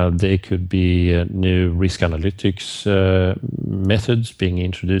 Mm-hmm. They could be new risk analytics methods being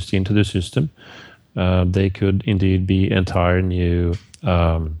introduced into the system. They could indeed be entire new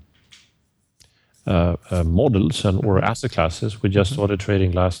models or asset classes. We just started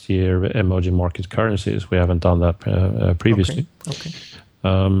trading last year emerging market currencies. We haven't done that previously.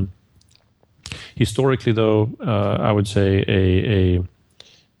 Okay. Historically, though, I would say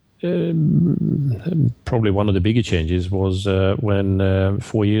probably one of the bigger changes was when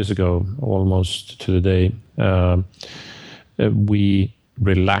 4 years ago, almost to the day, we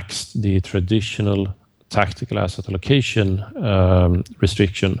relaxed the traditional tactical asset allocation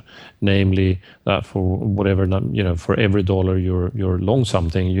restriction, namely that for whatever, for every dollar you're long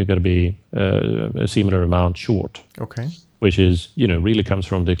something, you're going to be a similar amount short. Okay. Which is, really comes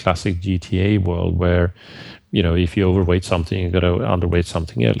from the classic GTA world where, if you overweight something, you got to underweight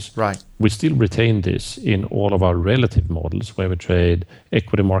something else. Right. We still retain this in all of our relative models where we trade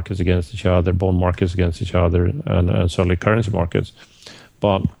equity markets against each other, bond markets against each other, and certainly currency markets.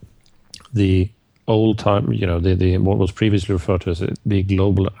 But the old time, the what was previously referred to as the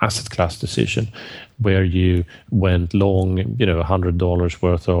global asset class decision, where you went long, $100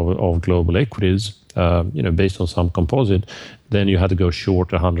 worth of global equities, based on some composite, then you had to go short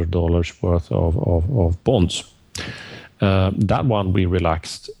 $100 worth of bonds. That one we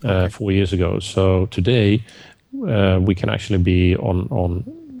relaxed 4 years ago. So today we can actually be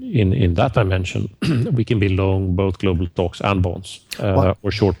in that dimension. We can be long both global stocks and bonds,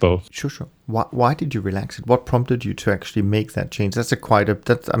 or short both. Sure. Why did you relax it? What prompted you to actually make that change? That's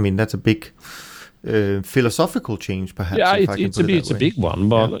a big philosophical change, perhaps. Yeah, it's a big one,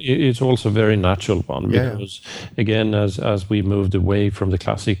 but it's also a very natural one because, again, as we moved away from the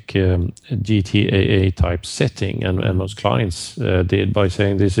classic GTAA type setting, and most clients did by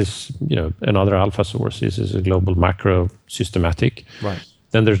saying this is another alpha source, this is a global macro systematic. Right.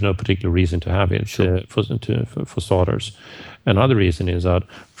 Then there's no particular reason to have it. Sure. For starters. Another reason is that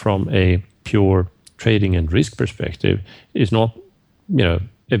from a pure trading and risk perspective, it's not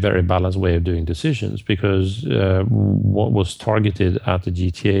a very balanced way of doing decisions, because what was targeted at the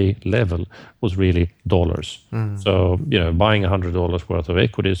GTA level was really dollars. So, buying $100 worth of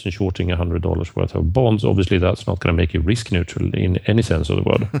equities and shorting $100 worth of bonds, obviously that's not going to make you risk neutral in any sense of the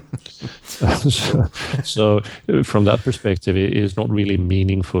word. so from that perspective, it is not really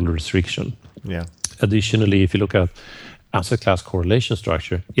meaningful restriction. Yeah. Additionally, if you look at asset class correlation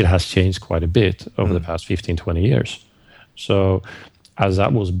structure, it has changed quite a bit over the past 15, 20 years. So as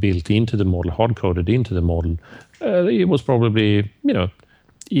that was built into the model, hard-coded into the model, it was probably,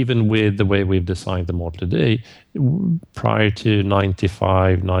 even with the way we've designed the model today, prior to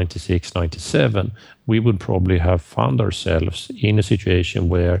 95, 96, 97, we would probably have found ourselves in a situation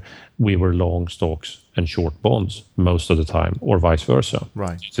where we were long stocks and short bonds most of the time, or vice versa,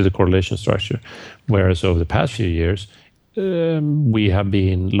 right, to the correlation structure. Whereas over the past few years, we have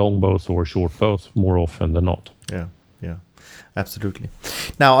been long both or short both more often than not. Yeah. Absolutely.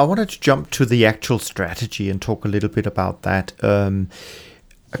 Now, I wanted to jump to the actual strategy and talk a little bit about that. A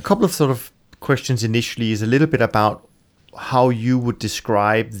couple of sort of questions initially is a little bit about how you would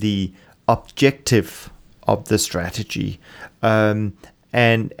describe the objective of the strategy, and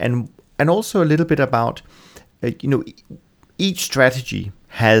also a little bit about, each strategy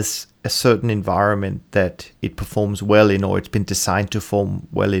has a certain environment that it performs well in, or it's been designed to perform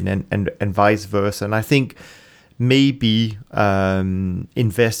well in, and vice versa. And I think maybe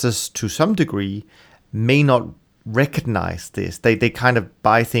investors to some degree may not recognize this. They kind of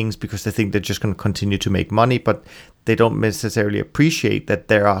buy things because they think they're just going to continue to make money, but they don't necessarily appreciate that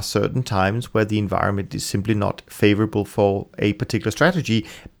there are certain times where the environment is simply not favorable for a particular strategy.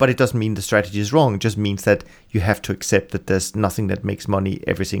 But it doesn't mean the strategy is wrong. It just means that you have to accept that there's nothing that makes money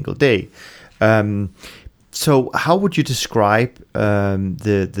every single day. So how would you describe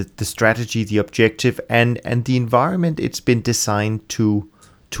the strategy, the objective, and the environment it's been designed to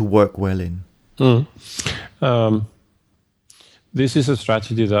work well in? This is a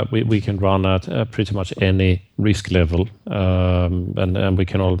strategy that we can run at pretty much any risk level, and we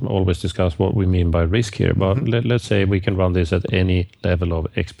can always discuss what we mean by risk here. But let's say we can run this at any level of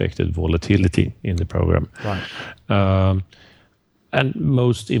expected volatility in the program. Right. And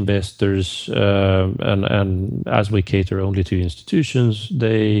most investors, and as we cater only to institutions,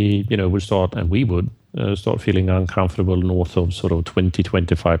 they would start, and we would start feeling uncomfortable north of sort of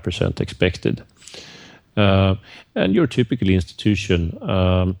 20-25% expected. And your typical institution,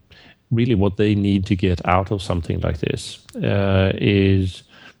 really what they need to get out of something like this is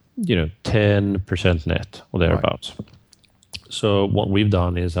 10% net or thereabouts. Right. So what we've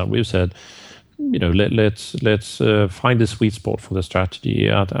done is that we've said, let's find a sweet spot for the strategy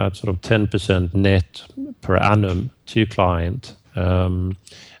at sort of 10% net per annum to client.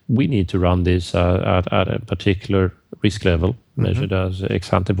 We need to run this at a particular risk level, measured as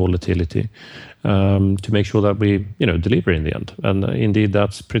ex-ante volatility, to make sure that we deliver in the end. And indeed,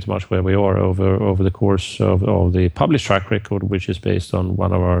 that's pretty much where we are over the course of the published track record, which is based on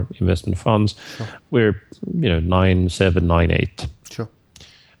one of our investment funds. Sure. We're 9.7, 9.8. Sure.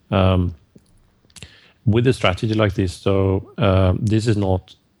 With a strategy like this, though, this is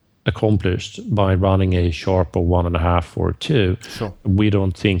not accomplished by running a Sharpe of 1.5 or 2. Sure. We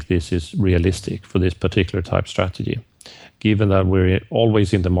don't think this is realistic for this particular type strategy. Given that we're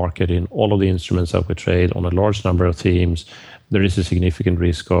always in the market in all of the instruments that we trade on a large number of themes, there is a significant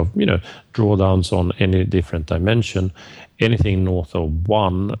risk of drawdowns on any different dimension. Anything north of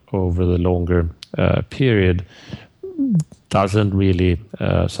 1 over the longer period doesn't really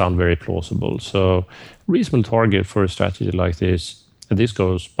sound very plausible. So reasonable target for a strategy like this, and this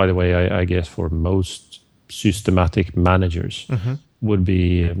goes, by the way, I guess for most systematic managers, would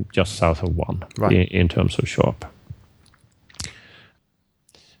be just south of 1 in terms of Sharpe.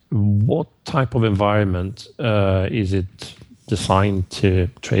 What type of environment is it designed to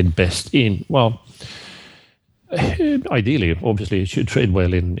trade best in? Well, ideally, obviously, it should trade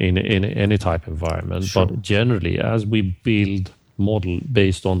well in any type of environment. Sure. But generally, as we build model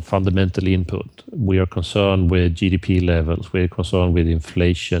based on fundamental input, we are concerned with GDP levels, we're concerned with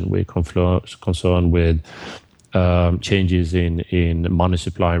inflation, we're concerned with changes in money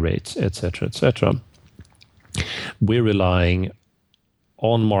supply rates, etc., etc. We're relying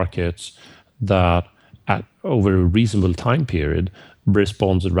on markets that, over a reasonable time period,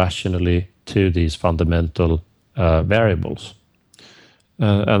 responds rationally to these fundamental variables.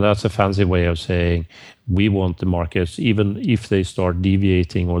 And that's a fancy way of saying we want the markets, even if they start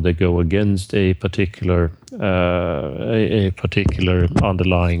deviating or they go against a particular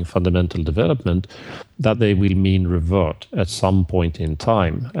underlying fundamental development, that they will mean revert at some point in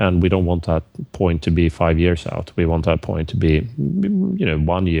time. And we don't want that point to be 5 years out. We want that point to be 1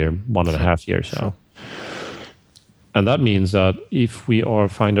 year, 1.5 years out. And that means that if we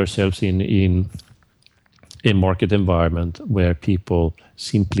find ourselves in a market environment where people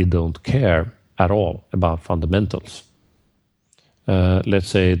simply don't care at all about fundamentals, let's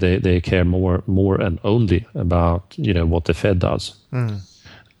say they care more and only about what the Fed does,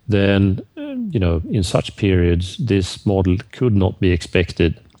 then in such periods this model could not be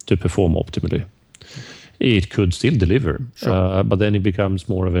expected to perform optimally. It could still deliver, sure. But then it becomes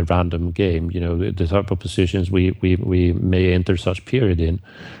more of a random game. The type of positions we may enter such period in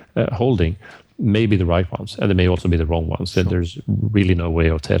holding may be the right ones, and they may also be the wrong ones. Sure. And there's really no way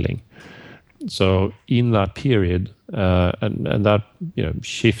of telling. So in that period, and that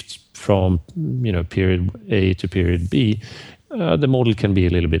shifts from period A to period B, the model can be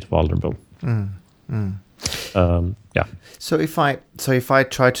a little bit vulnerable. Yeah. So if I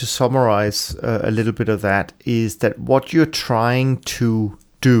try to summarize a little bit of that, is that what you're trying to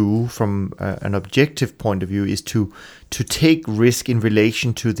do from an objective point of view is to take risk in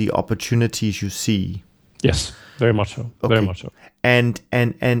relation to the opportunities you see. Yes, very much so. Okay. Very much so.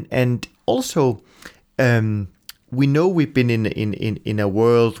 And also, we know we've been in a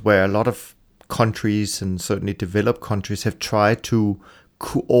world where a lot of countries, and certainly developed countries, have tried to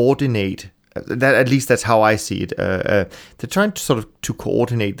coordinate. That, at least that's how I see it. They're trying to sort of to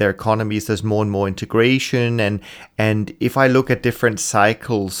coordinate their economies. There's more and more integration, and if I look at different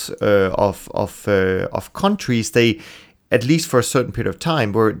cycles of countries, they, at least for a certain period of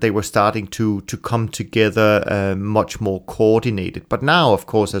time, where they were starting to come together much more coordinated. But now, of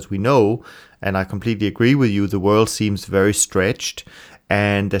course, as we know, and I completely agree with you, the world seems very stretched,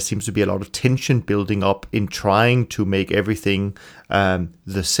 and there seems to be a lot of tension building up in trying to make everything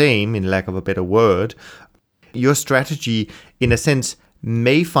the same, in lack of a better word. Your strategy, in a sense,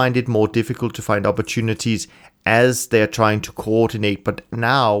 may find it more difficult to find opportunities as they're trying to coordinate, but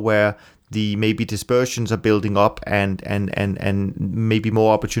now where the maybe dispersions are building up and maybe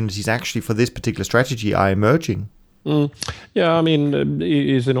more opportunities actually for this particular strategy are emerging. Yeah, I mean,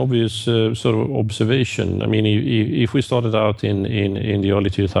 it's an obvious sort of observation. I mean, if we started out in the early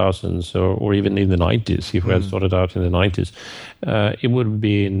 2000s or even in the 90s, if we had started out in the 90s, it would have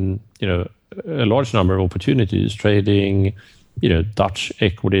been, a large number of opportunities trading, Dutch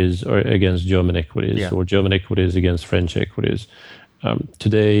equities or against German equities, or German equities against French equities.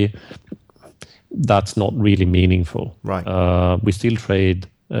 Today, that's not really meaningful. Right. We still trade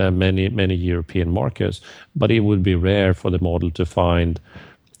many European markets, but it would be rare for the model to find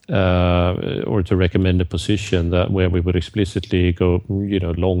or to recommend a position that where we would explicitly go,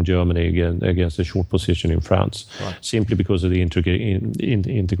 long Germany against a short position in France, simply because of the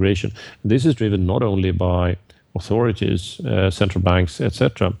integration. This is driven not only by authorities, central banks,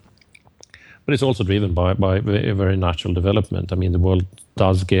 etc., but it's also driven by a very natural development. I mean, the world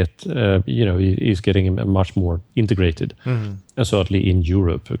does get, is getting much more integrated. And certainly in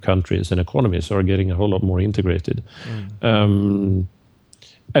Europe, countries and economies are getting a whole lot more integrated.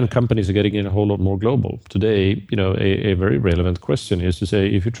 And companies are getting a whole lot more global. Today, a very relevant question is to say,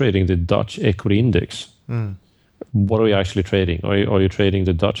 if you're trading the Dutch equity index, what are you actually trading? Are you trading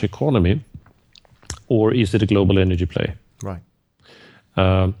the Dutch economy, or is it a global energy play? Right.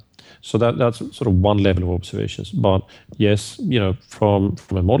 So that's sort of one level of observations. But yes, from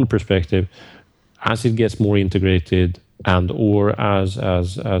a model perspective, as it gets more integrated and or as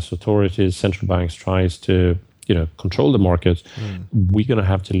authorities, central banks tries to control the markets, we're going to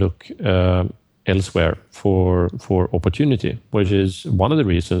have to look elsewhere for opportunity, which is one of the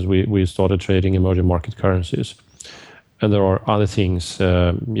reasons we started trading emerging market currencies. And there are other things,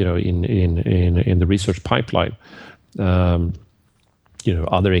 in the research pipeline.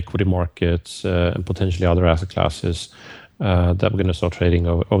 Other equity markets and potentially other asset classes that we're going to start trading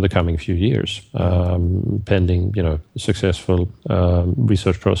over the coming few years, pending, successful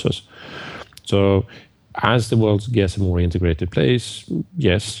research process. So as the world gets a more integrated place,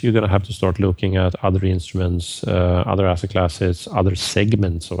 yes, you're going to have to start looking at other instruments, other asset classes, other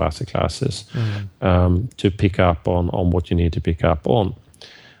segments of asset classes to pick up on what you need to pick up on.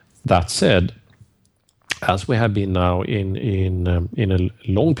 That said, as we have been now in a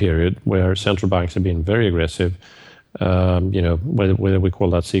long period where central banks have been very aggressive, whether we call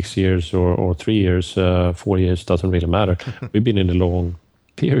that 6 years or 3 years, 4 years, doesn't really matter. We've been in a long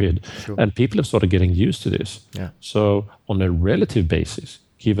period, and people have started getting used to this. Yeah. So on a relative basis,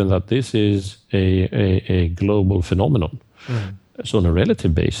 given that this is a global phenomenon, so on a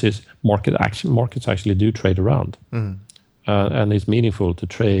relative basis, markets actually do trade around. And it's meaningful to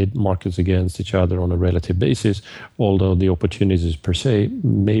trade markets against each other on a relative basis, although the opportunities per se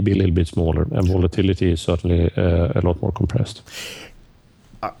may be a little bit smaller, and volatility is certainly a lot more compressed.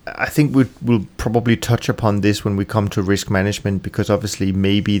 I think we'll probably touch upon this when we come to risk management, because obviously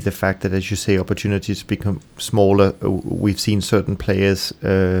maybe the fact that, as you say, opportunities become smaller, we've seen certain players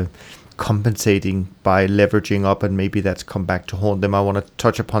compensating by leveraging up, and maybe that's come back to haunt them. I want to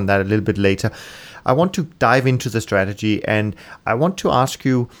touch upon that a little bit later. I want to dive into the strategy, and I want to ask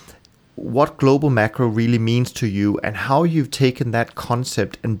you what global macro really means to you and how you've taken that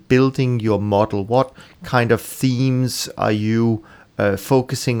concept and building your model. What kind of themes are you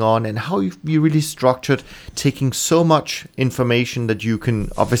focusing on, and how you really structured taking so much information that you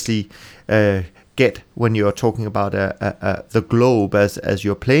can obviously get when you're talking about the globe as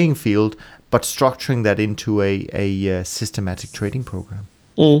your playing field, but structuring that into a systematic trading program.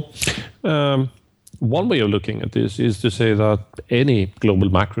 One way of looking at this is to say that any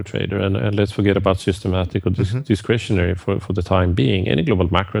global macro trader, and let's forget about systematic or discretionary for the time being, any global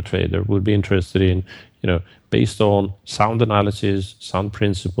macro trader would be interested in, based on sound analysis, sound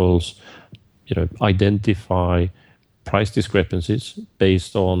principles, identify price discrepancies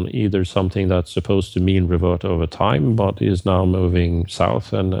based on either something that's supposed to mean revert over time, but is now moving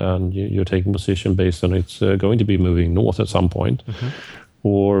south, and you're taking position based on it's going to be moving north at some point.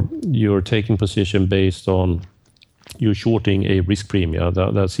 or you're taking position based on you're shorting a risk premium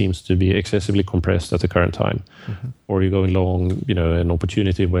that seems to be excessively compressed at the current time, or you're going long, an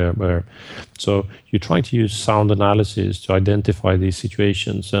opportunity where so you're trying to use sound analysis to identify these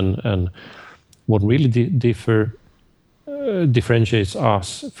situations, and what really differentiates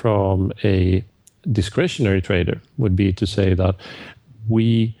us from a discretionary trader would be to say that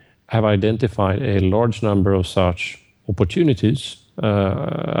we have identified a large number of such opportunities,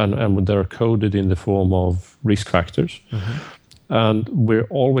 and they're coded in the form of risk factors. And we're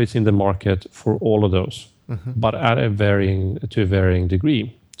always in the market for all of those, but to a varying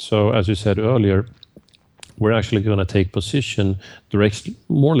degree. So as you said earlier, we're actually going to take position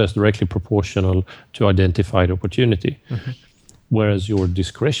more or less directly proportional to identified opportunity. Whereas your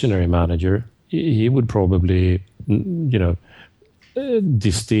discretionary manager, he would probably,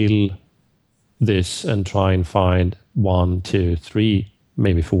 distill this and try and find 1, 2, 3,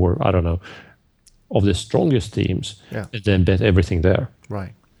 maybe 4, I don't know, of the strongest teams, and then bet everything there.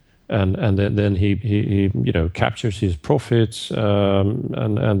 Right. And then he captures his profits,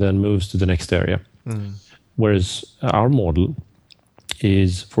 and then moves to the next area. Whereas our model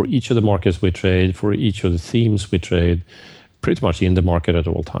is for each of the markets we trade, for each of the themes we trade, pretty much in the market at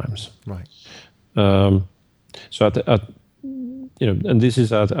all times. Right. So and this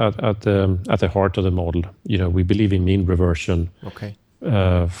is at the heart of the model. We believe in mean reversion. Okay.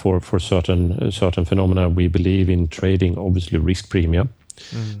 For certain phenomena, we believe in trading, obviously risk premium.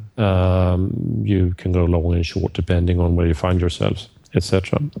 You can go long and short depending on where you find yourselves,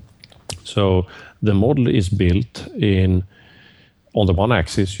 etc. So the model is built on the one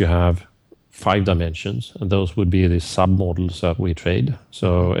axis you have 5 dimensions, and those would be the sub-models that we trade.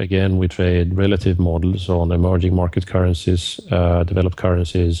 So again, we trade relative models on emerging market currencies, developed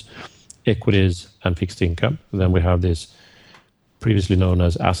currencies, equities, and fixed income. And then we have this previously known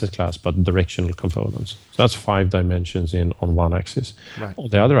as asset class, but directional components. So that's 5 dimensions on one axis. Right. On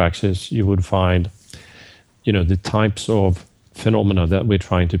the other axis, you would find, the types of phenomena that we're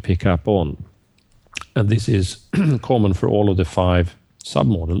trying to pick up on. And this is common for all of the 5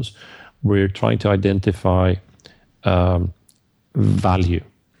 sub-models. We're trying to identify value,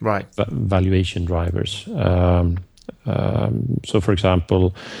 right? Valuation drivers. So, for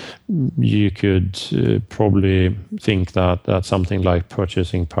example, you could probably think that something like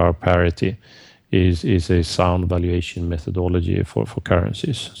purchasing power parity is a sound valuation methodology for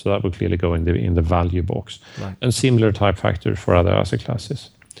currencies. So that would clearly go in the value box, right. And similar type factors for other asset classes.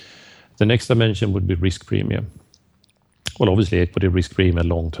 The next dimension would be risk premium. Well, obviously, equity risk premium,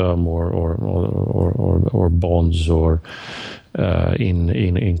 long term, or bonds, or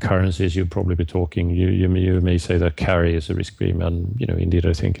in currencies, you'd probably be talking. You may say that carry is a risk premium, and indeed,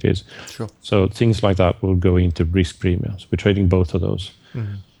 I think it is. Sure. So things like that will go into risk premiums. We're trading both of those.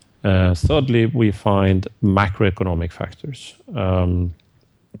 Thirdly, we find macroeconomic factors.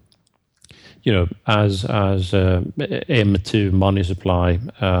 As M2 money supply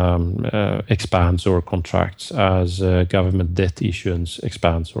expands or contracts, as government debt issuance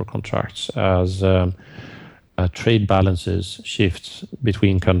expands or contracts, as trade balances shift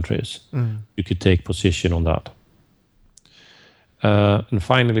between countries, you could take position on that. And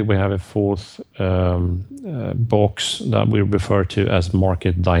finally, we have a 4th box that we refer to as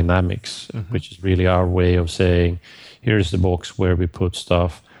market dynamics, which is really our way of saying, here's the box where we put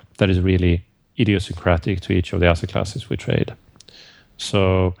stuff that is really idiosyncratic to each of the asset classes we trade.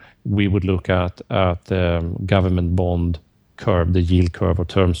 So we would look at the government bond curve, the yield curve or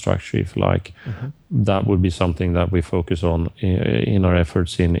term structure, if you like. That would be something that we focus on in our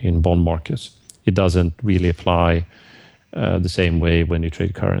efforts in bond markets. It doesn't really apply the same way when you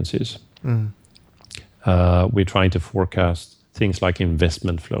trade currencies. We're trying to forecast things like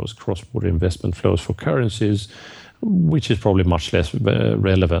investment flows, cross-border investment flows for currencies, which is probably much less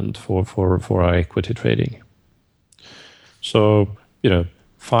relevant for our equity trading. So,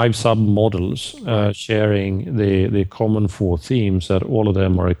 5 sub-models sharing the common 4 themes, that all of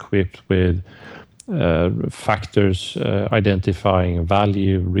them are equipped with factors identifying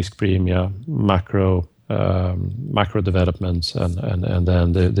value, risk premia, macro developments, and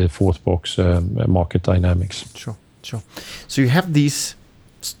then the 4th box, market dynamics. Sure. So you have this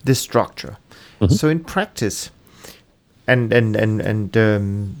structure. So in practice, and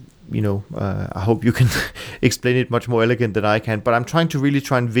I hope you can explain it much more elegant than I can, but I'm trying to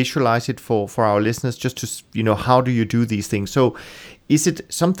visualize it for our listeners, just to, how do you do these things? So is it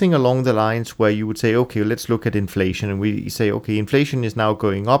something along the lines where you would say, okay, let's look at inflation, and we say, okay, inflation is now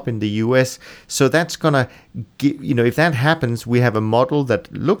going up in the US, so that's going to give, if that happens, we have a model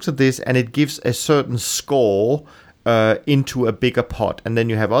that looks at this and it gives a certain score into a bigger pot. And then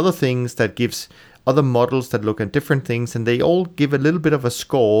you have other things that gives other models that look at different things, and they all give a little bit of a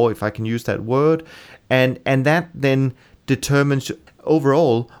score, if I can use that word. And that then determines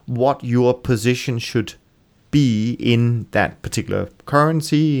overall what your position should be in that particular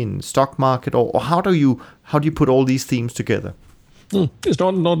currency, in stock market, or how do you put all these themes together? It's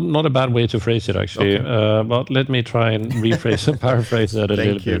not a bad way to phrase it, actually. Okay. But let me try and rephrase and paraphrase that a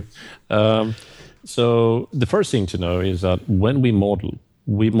little bit. So the first thing to know is that when we model,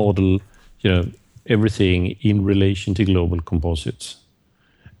 everything in relation to global composites.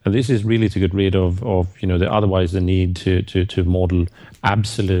 And this is really to get rid of the need to model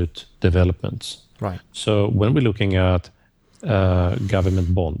absolute developments. Right. So when we're looking at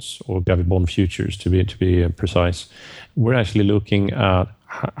government bonds or government bond futures, to be precise, we're actually looking at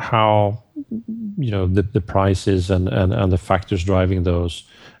how the prices and the factors driving those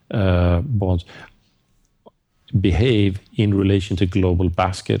bonds behave in relation to global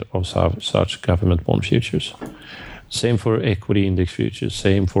basket of such government bond futures. Same for equity index futures,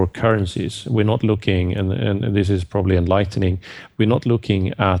 same for currencies. We're not looking, and this is probably enlightening, we're not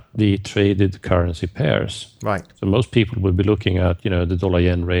looking at the traded currency pairs. Right. So most people will be looking at, the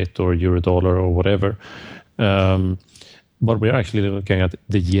dollar-yen rate or euro-dollar or whatever. But we're actually looking at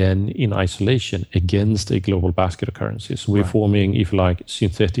the yen in isolation against a global basket of currencies. So we're forming, if you like,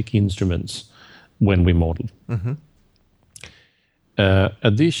 synthetic instruments when we model. Mm-hmm.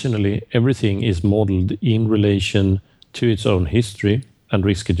 Additionally, everything is modeled in relation to its own history and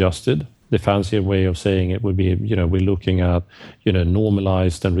risk adjusted. The fancier way of saying it would be, we're looking at,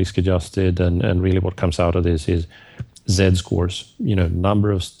 normalized and risk adjusted, and really what comes out of this is Z scores,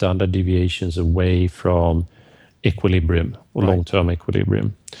 number of standard deviations away from equilibrium or long-term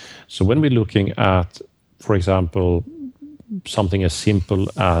equilibrium. So when we're looking at, for example, something as simple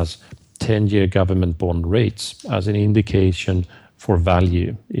as 10-year government bond rates as an indication for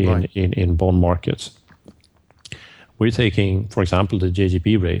value in bond markets. We're taking, for example, the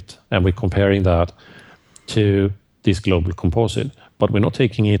JGB rate, and we're comparing that to this global composite, but we're not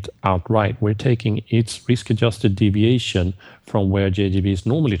taking it outright. We're taking its risk-adjusted deviation from where JGBs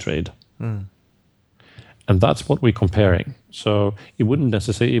normally trade. Mm. And that's what we're comparing. So it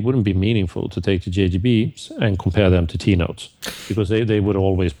wouldn't be meaningful to take the JGBs and compare them to T-notes, because they would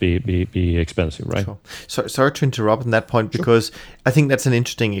always be expensive, right? Sure. So, sorry to interrupt on that point, because I think that's an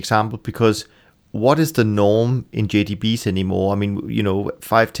interesting example, because what is the norm in JGBs anymore? I mean,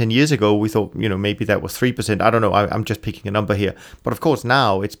 5-10 years ago, we thought, maybe that was 3%. I don't know. I'm just picking a number here. But of course,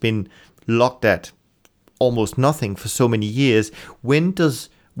 now it's been locked at almost nothing for so many years. When do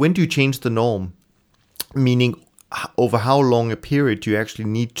you change the norm? Meaning, over how long a period do you actually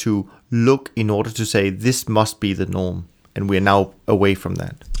need to look in order to say this must be the norm, and we're now away from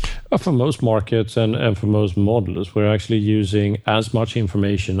that? For most markets and for most models, we're actually using as much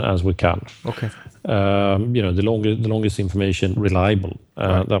information as we can. Okay. The longest information reliable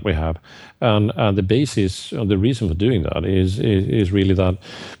that we have, and the basis, the reason for doing that is really that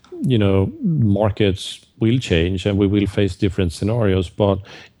markets will change and we will face different scenarios, but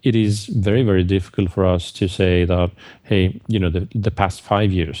it is very, very difficult for us to say that, hey, the past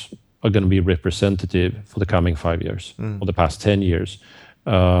 5 years are going to be representative for the coming 5 years or the past 10 years.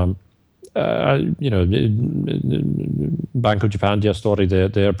 Bank of Japan just started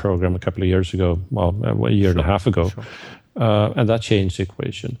their program a couple of years ago, a year and a half ago. Sure. And that changed the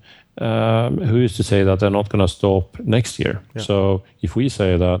equation. Who is to say that they're not going to stop next year? Yeah. So if we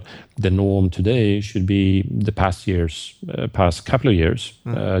say that the norm today should be the past couple of years,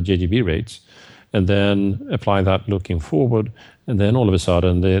 JGB rates, and then apply that looking forward, and then all of a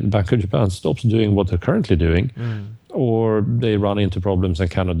sudden the Bank of Japan stops doing what they're currently doing, or they run into problems and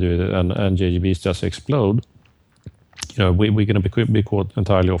cannot do it, and JGBs just explode, we're going to be caught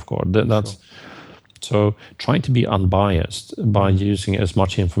entirely off guard. That's So trying to be unbiased by using as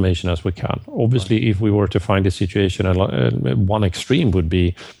much information as we can. Obviously, if we were to find a situation, one extreme would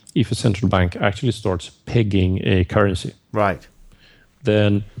be if a central bank actually starts pegging a currency. Right.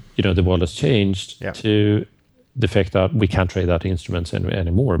 Then, the world has changed to the fact that we can't trade that instrument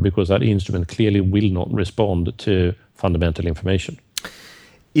anymore, because that instrument clearly will not respond to fundamental information.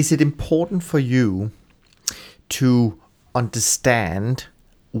 Is it important for you to understand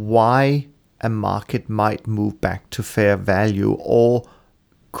why a market might move back to fair value, or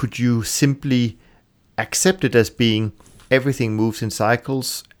could you simply accept it as being everything moves in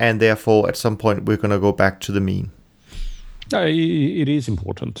cycles and therefore at some point we're going to go back to the mean? It is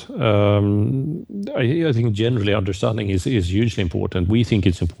important. I think generally understanding is hugely important. We think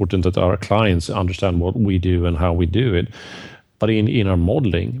it's important that our clients understand what we do and how we do it. But in our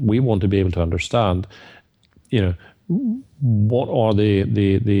modeling, we want to be able to understand, what are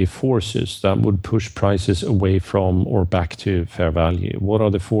the forces that would push prices away from or back to fair value? What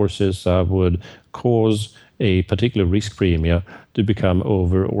are the forces that would cause a particular risk premium to become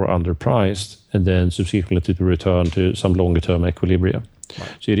over or underpriced and then subsequently to return to some longer-term equilibrium? Right.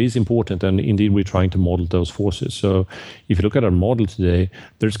 So it is important, and indeed we're trying to model those forces. So if you look at our model today,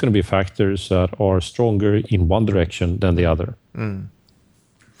 there's going to be factors that are stronger in one direction than the other. Mm.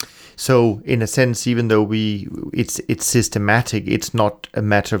 So in a sense, even though it's systematic, it's not a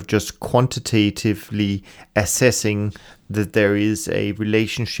matter of just quantitatively assessing that there is a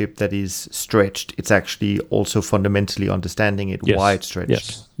relationship that is stretched. It's actually also fundamentally understanding it, why it's stretched.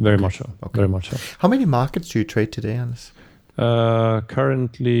 Yes, very much so. Okay. Very much so. How many markets do you trade today, Anders?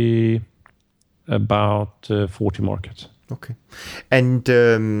 Currently about 40 markets. Okay. And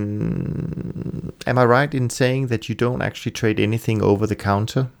am I right in saying that you don't actually trade anything over the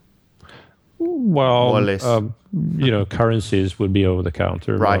counter? Well, more or less. Currencies would be over the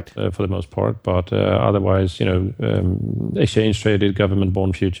counter, right? For the most part, but otherwise, exchange traded government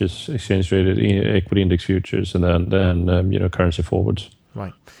bond futures, exchange traded equity index futures, and then currency forwards.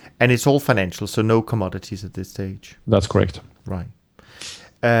 Right, and it's all financial, so no commodities at this stage. That's correct. Right.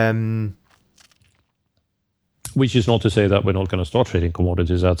 Which is not to say that we're not going to start trading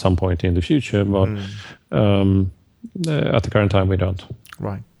commodities at some point in the future, but at the current time we don't.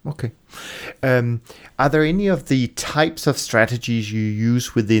 Right. Okay. Are there any of the types of strategies you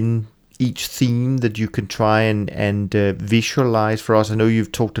use within each theme that you can try and visualize for us? I know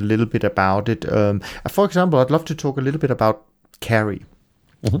you've talked a little bit about it. For example, I'd love to talk a little bit about carry.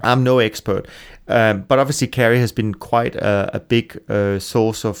 Mm-hmm. I'm no expert, but obviously carry has been quite a big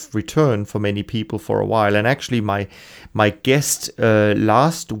source of return for many people for a while. And actually my guest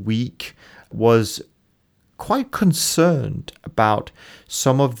last week was quite concerned about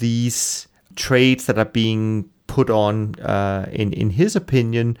some of these trades that are being put on, in his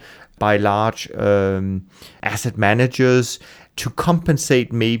opinion, by large asset managers to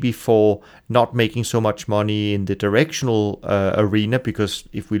compensate maybe for not making so much money in the directional arena. Because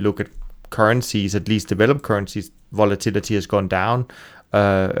if we look at currencies, at least developed currencies, volatility has gone down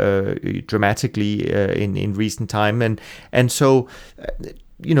dramatically in recent time, and so.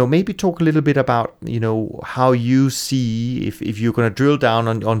 Maybe talk a little bit about, how you see, if you're going to drill down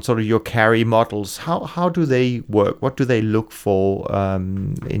on sort of your carry models, how do they work? What do they look for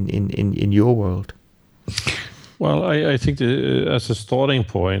in your world? Well, I think as a starting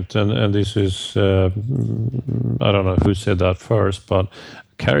point, and this is, I don't know who said that first, but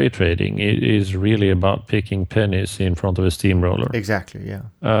carry trading is really about picking pennies in front of a steamroller. Exactly, yeah.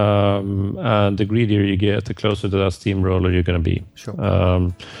 And the greedier you get, the closer to that steamroller you're going to be. Sure.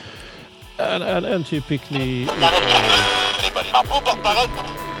 And typically...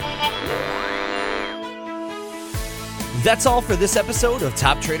 That's all for this episode of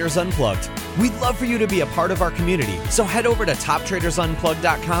Top Traders Unplugged. We'd love for you to be a part of our community, so head over to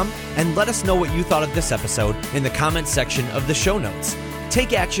toptradersunplugged.com and let us know what you thought of this episode in the comments section of the show notes.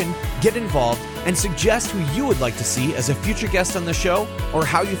 Take action, get involved, and suggest who you would like to see as a future guest on the show or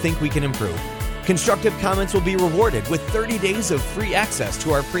how you think we can improve. Constructive comments will be rewarded with 30 days of free access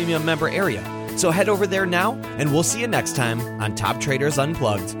to our premium member area. So head over there now, and we'll see you next time on Top Traders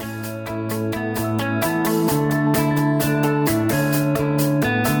Unplugged.